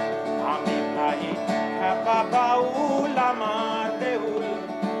আমি ভাই খ্যাপা বাউল আমার দেউল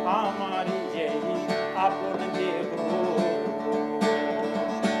আমার যেই আপন দেহ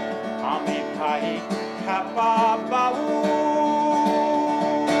আমি ভাই খ্যাপা বাউল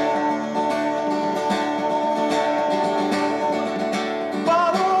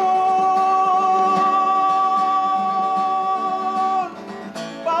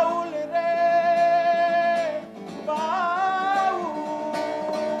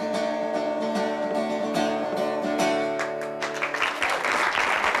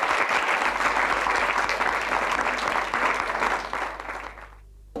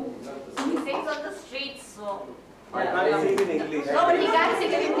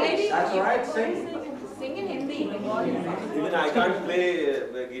Sing in Hindi. Even I can't play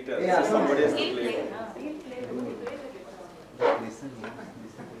guitar. Yeah, so somebody has to play.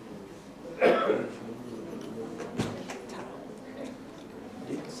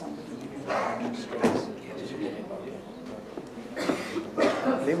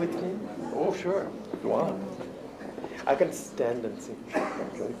 Play with me? Oh, sure. Go on. I can stand and sing.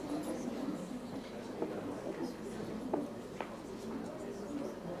 Okay.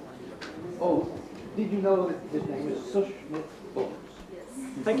 Oh, did you know that his name is Sushmit Bose?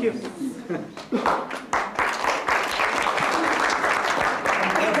 Thank you.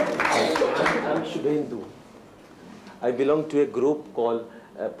 I'm Shubhendu. I belong to a group called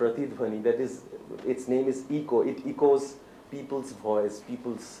Pratidhvani. That is, its name is Echo. It echoes people's voice,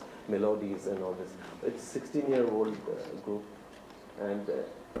 people's melodies and all this. It's a 16-year-old group. And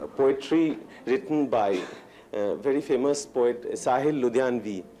poetry written by very famous poet Sahil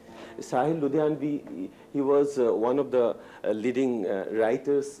Ludhianvi. Sahil Ludhianvi, he was one of the leading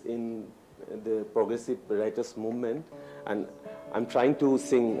writers in the progressive writers movement, and I'm trying to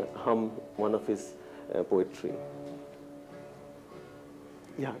hum one of his poetry.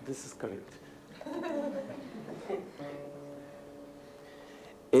 Yeah, this is correct.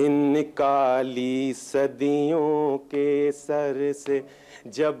 इन काली सदियों के sir से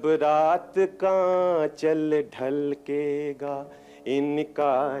जब रात का चल ढलकेगा इन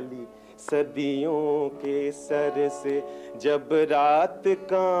काली सदियों के sir से जब रात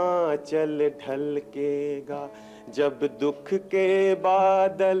का चल ढलकेगा जब दुख के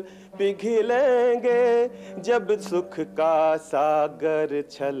बादल पिघलेंगे जब सुख का सागर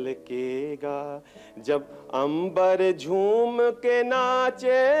छलकेगा जब अंबर झूम के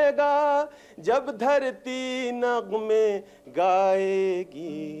नाचेगा जब धरती नगमे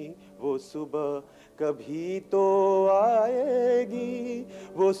गाएगी वो सुबह कभी तो आएगी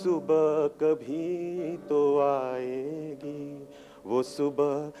वो सुबह कभी तो आएगी वो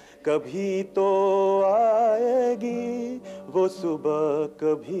सुबह कभी तो आएगी वो सुबह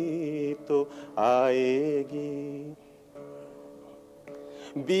कभी तो आएगी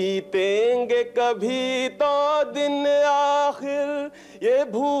बीतेंगे कभी तो दिन आखिर ये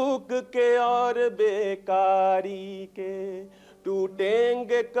भूख के और बेकारी के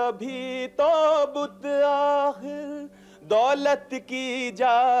टूटेंगे कभी तो बुत आखिर दौलत की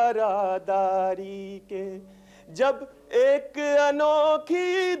जारादारी के जब एक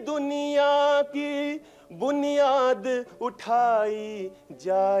अनोखी दुनिया की बुनियाद उठाई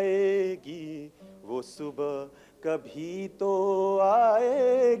जाएगी वो सुबह कभी तो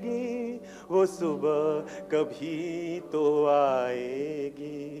आएगी वो सुबह, कभी तो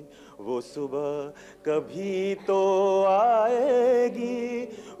आएगी वो सुबह, कभी तो आएगी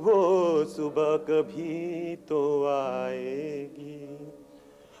वो सुबह, कभी तो आएगी।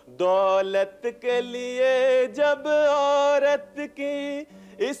 दौलत के लिए जब औरत की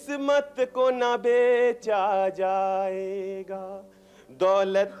इस्मत को न बेचा जाएगा,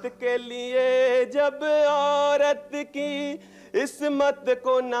 दौलत के लिए जब औरत की इस्मत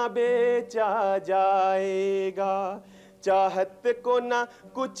को न बेचा जाएगा, चाहत को न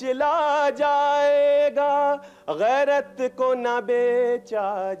कुचला जाएगा, गैरत को न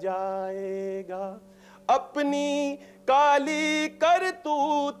बेचा जाएगा। अपनी काली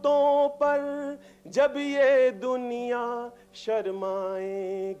करतूतों पर जब ये दुनिया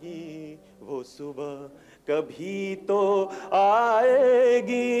शर्माएगी, वो सुबह कभी तो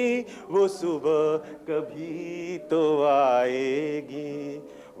आएगी, वो सुबह कभी तो आएगी,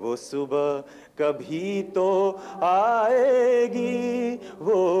 वो सुबह कभी तो आएगी,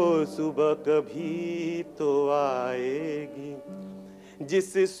 वो सुबह कभी तो आएगी।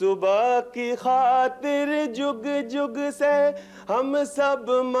 जिस सुबह की खातिर जुग जुग से हम सब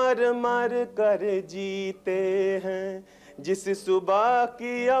मर मर कर जीते हैं, जिस सुबह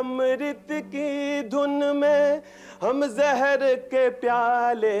की अमृत की धुन में हम जहर के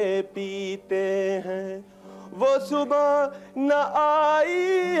प्याले पीते हैं, वो सुबह न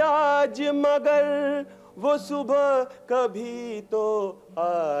आई आज मगर वो सुबह कभी तो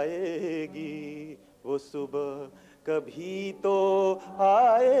आएगी, वो सुबह कभी तो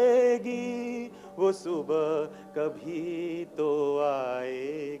आएगी, वो सुबह कभी तो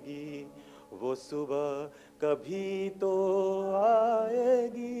आएगी, वो सुबह कभी तो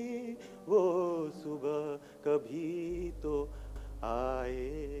आएगी, वो सुबह कभी तो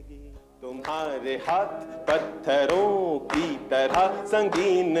आएगी। तुम्हारे हाथ पत्थरों की तरह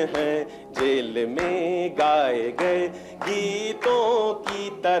संगीन हैं, जेल में गाए गए गीतों की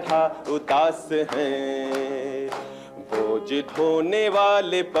तरह उदास हैं, बोझ ढोने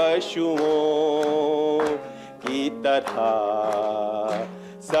वाले पशुओं की तरह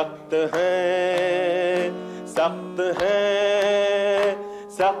सख्त हैं, सख्त हैं,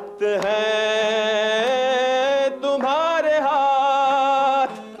 सख्त हैं तुम्हारे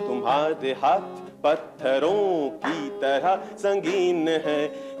हाथ, तुम्हारे हाथ पत्थरों की तरह संगीन है,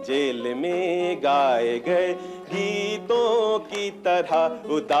 जेल में गाए गए गीतों की तरह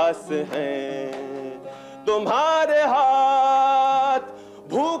उदास हैं। तुम्हारे हाथ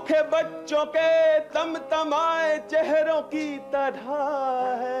भूखे बच्चों के तमतमाए चेहरों की तरह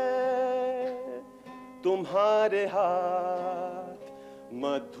है, तुम्हारे हाथ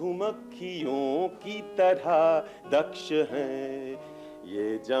मधुमक्खियों की तरह दक्ष हैं, ये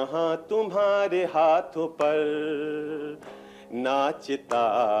जहां तुम्हारे हाथों पर नाचता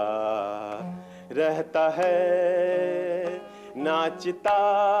रहता है, नाचता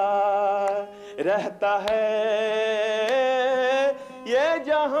रहता है ये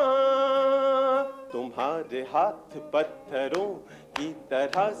जहां, तुम्हारे हाथ पत्थरों की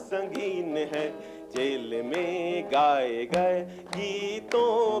तरह संगीन है, जेल में गाए गए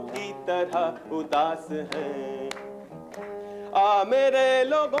गीतों की तरह उदास हैं। आ मेरे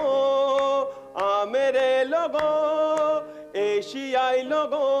लोगों, आ मेरे लोगों, एशियाई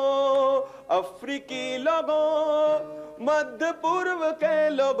लोगों, अफ्रीकी लोगों, मध्य पूर्व के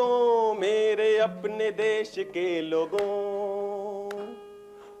लोगों, मेरे अपने देश के लोगों,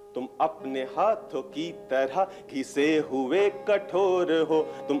 तुम अपने हाथों की तरह घिसे हुए कठोर हो,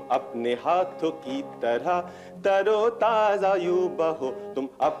 तुम अपने हाथों की तरह तरोताजा युवा हो, तुम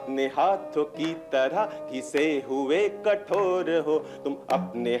अपने हाथों की तरह घिसे हुए कठोर हो, तुम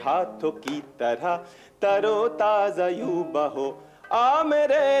अपने हाथों की तरह तरोताजा युवा हो। आ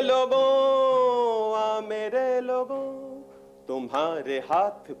मेरे लोगों, आ मेरे लोगों, तुम्हारे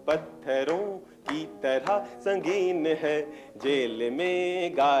हाथ पत्थरों की तरह संगीन है, जेल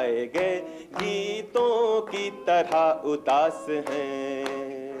में गाए गए गीतों की तरह उदास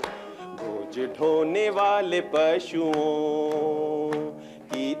हैं, बोझ ढोने वाले पशुओं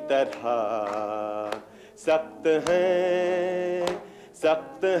की तरह सख्त हैं,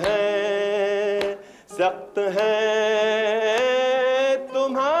 सख्त हैं, सख्त हैं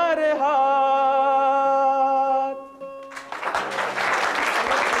तुम्हारे हाथ।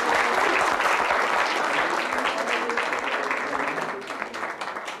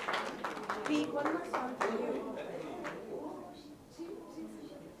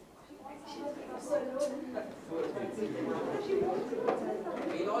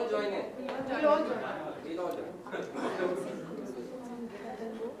 We'll all join in. We'll all join. We'll all join.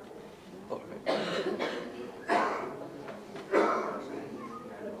 All right.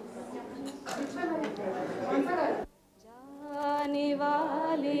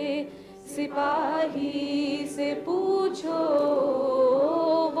 सिपाही से पूछो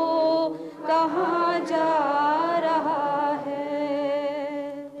वो कहाँ जा रहा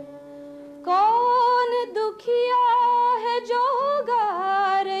है। कौन दुखिया है जो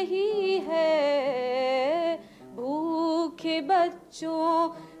गा रही है, भूखे बच्चों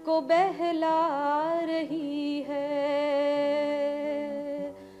को बहला रही है।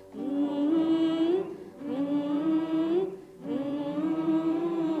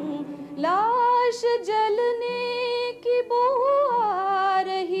 लाश जलने की बू आ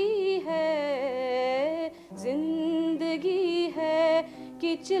रही है, जिंदगी है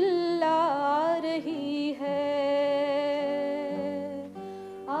कि चिल्ला रही है।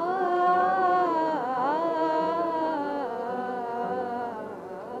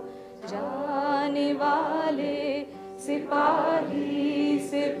 जाने वाले सिपाही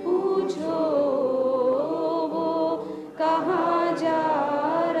से पूछो वो कहाँ जा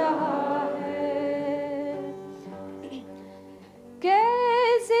रहा है।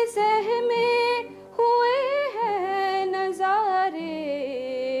 कैसे सहमे हुए हैं नजारे,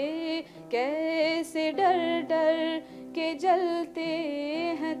 कैसे डर डर के जलते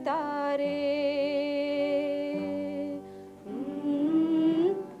हैं तारे।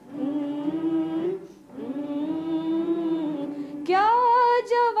 क्या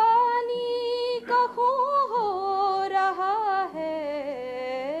जवानी का खो हो रहा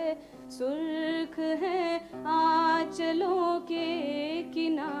है, सुर्ख है आंचलों के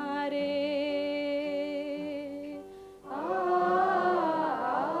किनारे।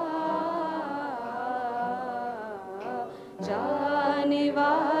 जाने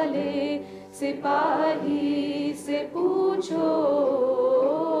वाले सिपाही से पूछो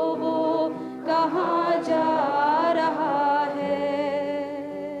वो कहाँ जा रहा है।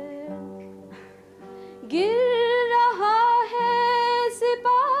 गिर रहा है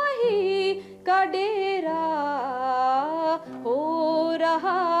सिपाही का डेरा, हो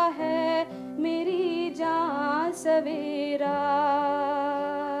रहा है मेरी जान सवेरा।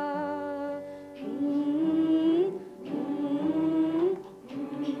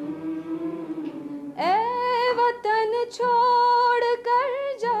 ऐ वतन छोड़ कर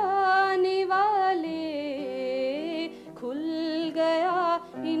जाने वाले, खुल गया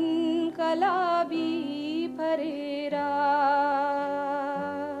इनकलाबी फरेरा।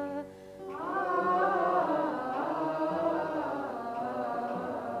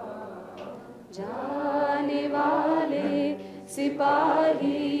 जाने वाले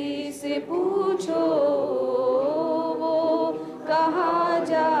सिपाही से पूछो वो कहाँ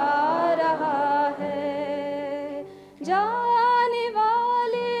जा रहा है। जाने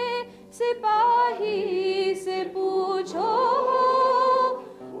वाले सिपाही से पूछो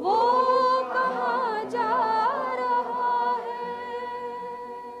वो कहाँ जा रहा है।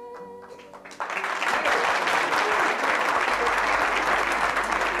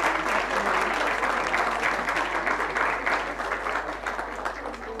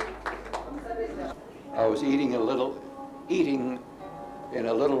 I was eating in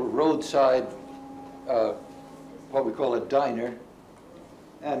a little roadside, what we call a diner,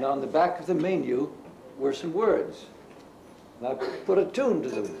 and on the back of the menu were some words. And I put a tune to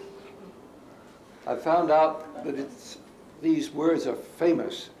them. I found out that these words are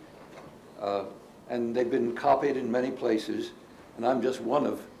famous, and they've been copied in many places, and I'm just one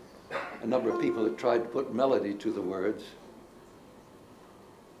of a number of people that tried to put melody to the words.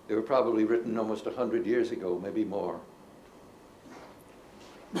 They were probably written almost 100 years ago, maybe more.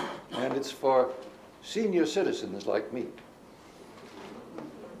 And it's for senior citizens like me.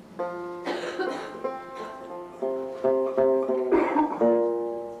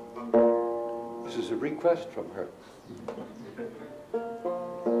 This is a request from her.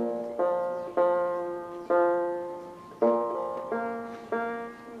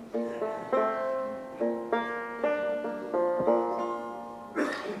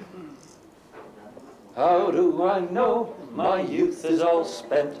 How do I know my youth is all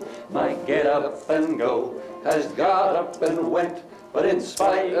spent? My get up and go has got up and went. But in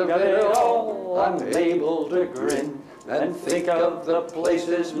spite of it all, I'm able to grin and think of the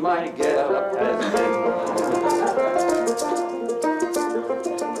places my get up has been.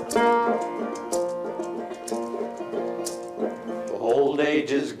 Old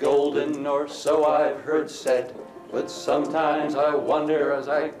age is golden, or so I've heard said. But sometimes I wonder as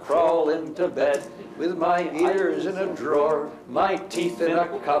I crawl into bed, with my ears in a drawer, my teeth in a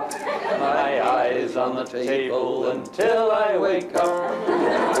cup, my eyes on the table until I wake up.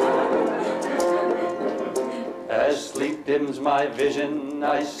 As sleep dims my vision,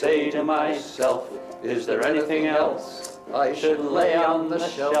 I say to myself, is there anything else I should lay on the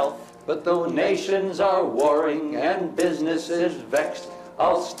shelf? But though nations are warring and business is vexed,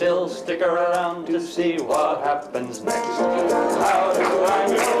 I'll still stick around to see what happens next. How do I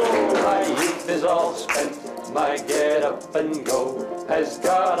know my youth is all spent? My get up and go has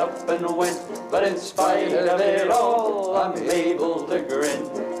got up and went. But in spite of it all, I'm able to grin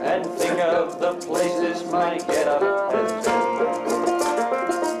and think of the places my get up has been.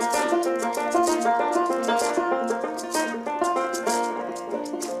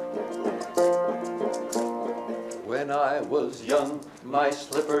 When I was young, my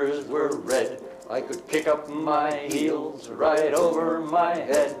slippers were red. I could kick up my heels right over my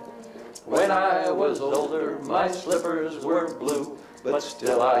head. When I was older, my slippers were blue, but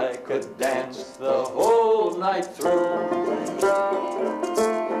still I could dance the whole night through.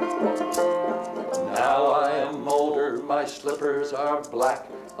 Now I am older, my slippers are black.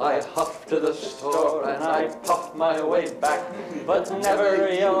 I huff to the store and I puff my way back, but never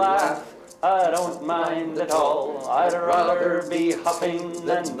you laugh. I don't mind at all. I'd rather be huffing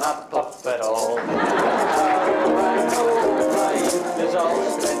than not puff at all. How do I know my youth is all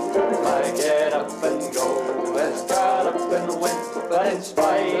spent? My get up and go has got up and went. But in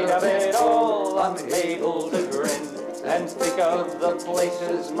spite of it all, I'm able to grin and think of the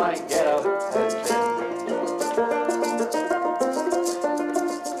places my get up has been.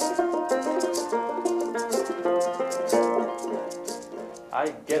 I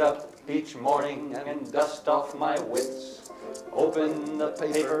get up each morning and dust off my wits, open the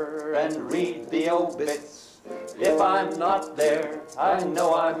paper and read the obits. If I'm not there, I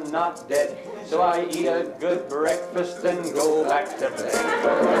know I'm not dead, so I eat a good breakfast and go back to bed.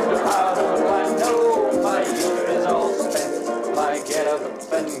 How do I know my youth is all spent? My get up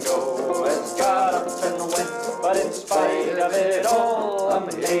and go has got up and went, but in spite of it all, I'm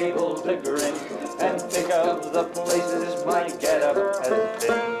able to grin and think of the places my get up has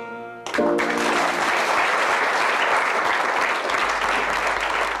been.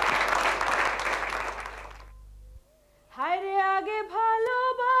 হায়রে আগে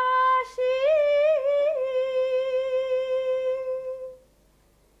ভালোবাসি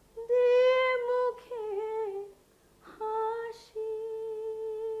দিয়ে মুখে হাসি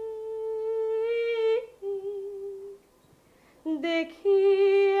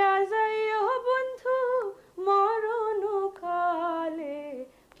দেখিয়া যাইও বন্ধু মরণ কালে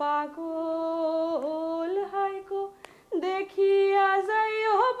পাগল হাইকো দেখিয়া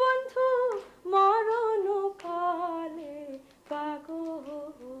যাইও বন্ধু মরণ কালে পাগল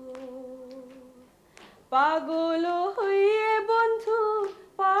পাগল হইয়ে বন্ধু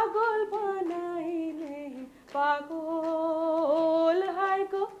পাগল বানাইলে পাগল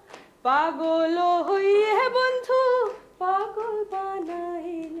হাইকো পাগল হইয়ে বন্ধু পাগল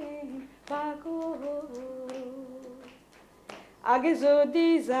বানাইলে পাগল আগে যদি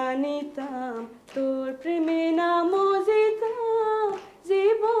জানিতাম তোর প্রেমে না মজিতাম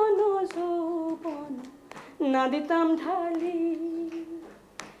জীবন যৌবন না দিতাম ঢালি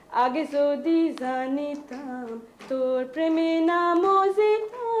আগে যদি জানিতাম তোর প্রেমে না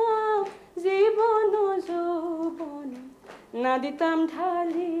মজিতাম জীবন যৌবন না দিতাম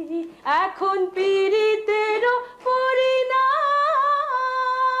ঢালি এখন পীড়িতেরও পরিণাম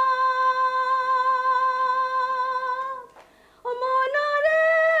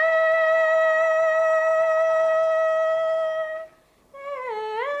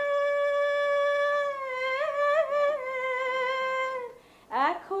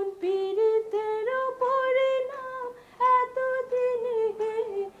এখন পীড়িতেরও পরিণাম এতদিনে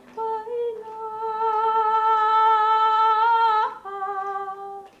পাইলাম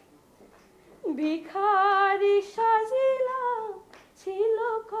ভিখারি সাজিলাম ছিল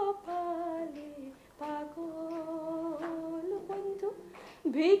কপালে পাগল বন্ধু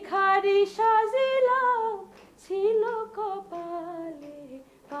ভিখারি সাজিলাম ছিল কপালে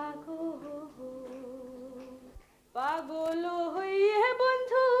পাগল পাগল হইয়ে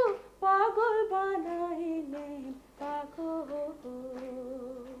বন্ধু পাগল বানাইলে পাগল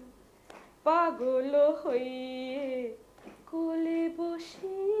পাগল হইয়ে কোলে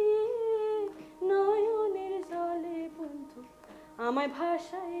বসিয়ে নয়নের জলে বন্ধু আমায়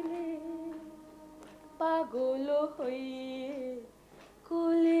ভাসাইলে পাগল হইয়ে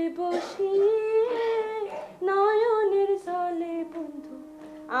কোলে বসিয়ে নয়নের জলে বন্ধু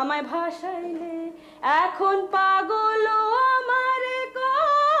আমায় ভাসাইলে এখন পাগল আমারে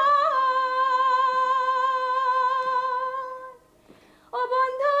ও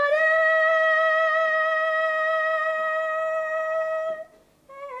বন্ধু রে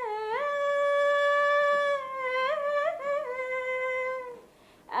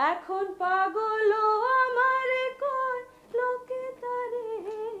এখন পাগল আমারে কয় লোকে তারে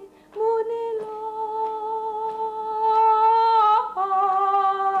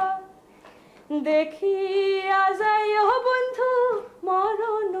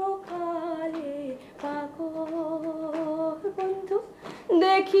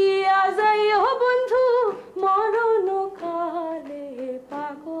দেখিয়া যাইও বন্ধু মরণ কালে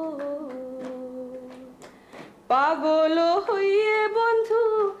পাগল পাগল হইয়ে বন্ধু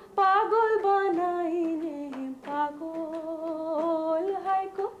পাগল বানাইলে পাগল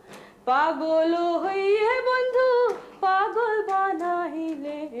হাইকো পাগল হইয়ে বন্ধু পাগল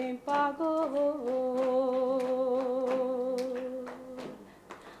বানাইলে পাগল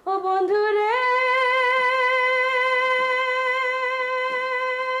ও বন্ধু রে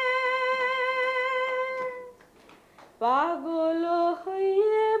পাগল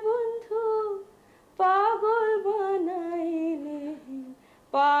হইয়ে বন্ধু পাগল বানাইলে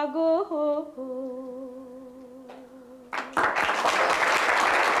পাগল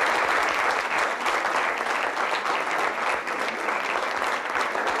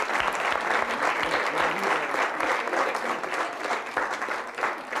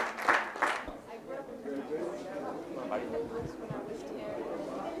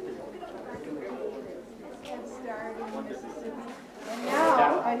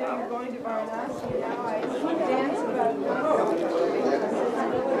I know you're going to Varanasi now. I dance about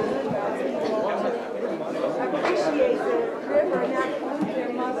appreciate the river, not move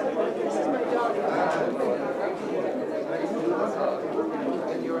their muscles. This is my daughter.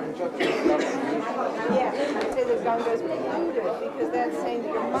 And you're injecting Yeah, I say that Ganga's polluted because that's saying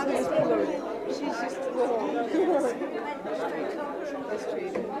that your mother's polluted. She's just a little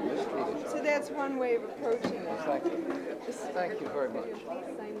mistreated. So that's one way of approaching it. Thank you very much.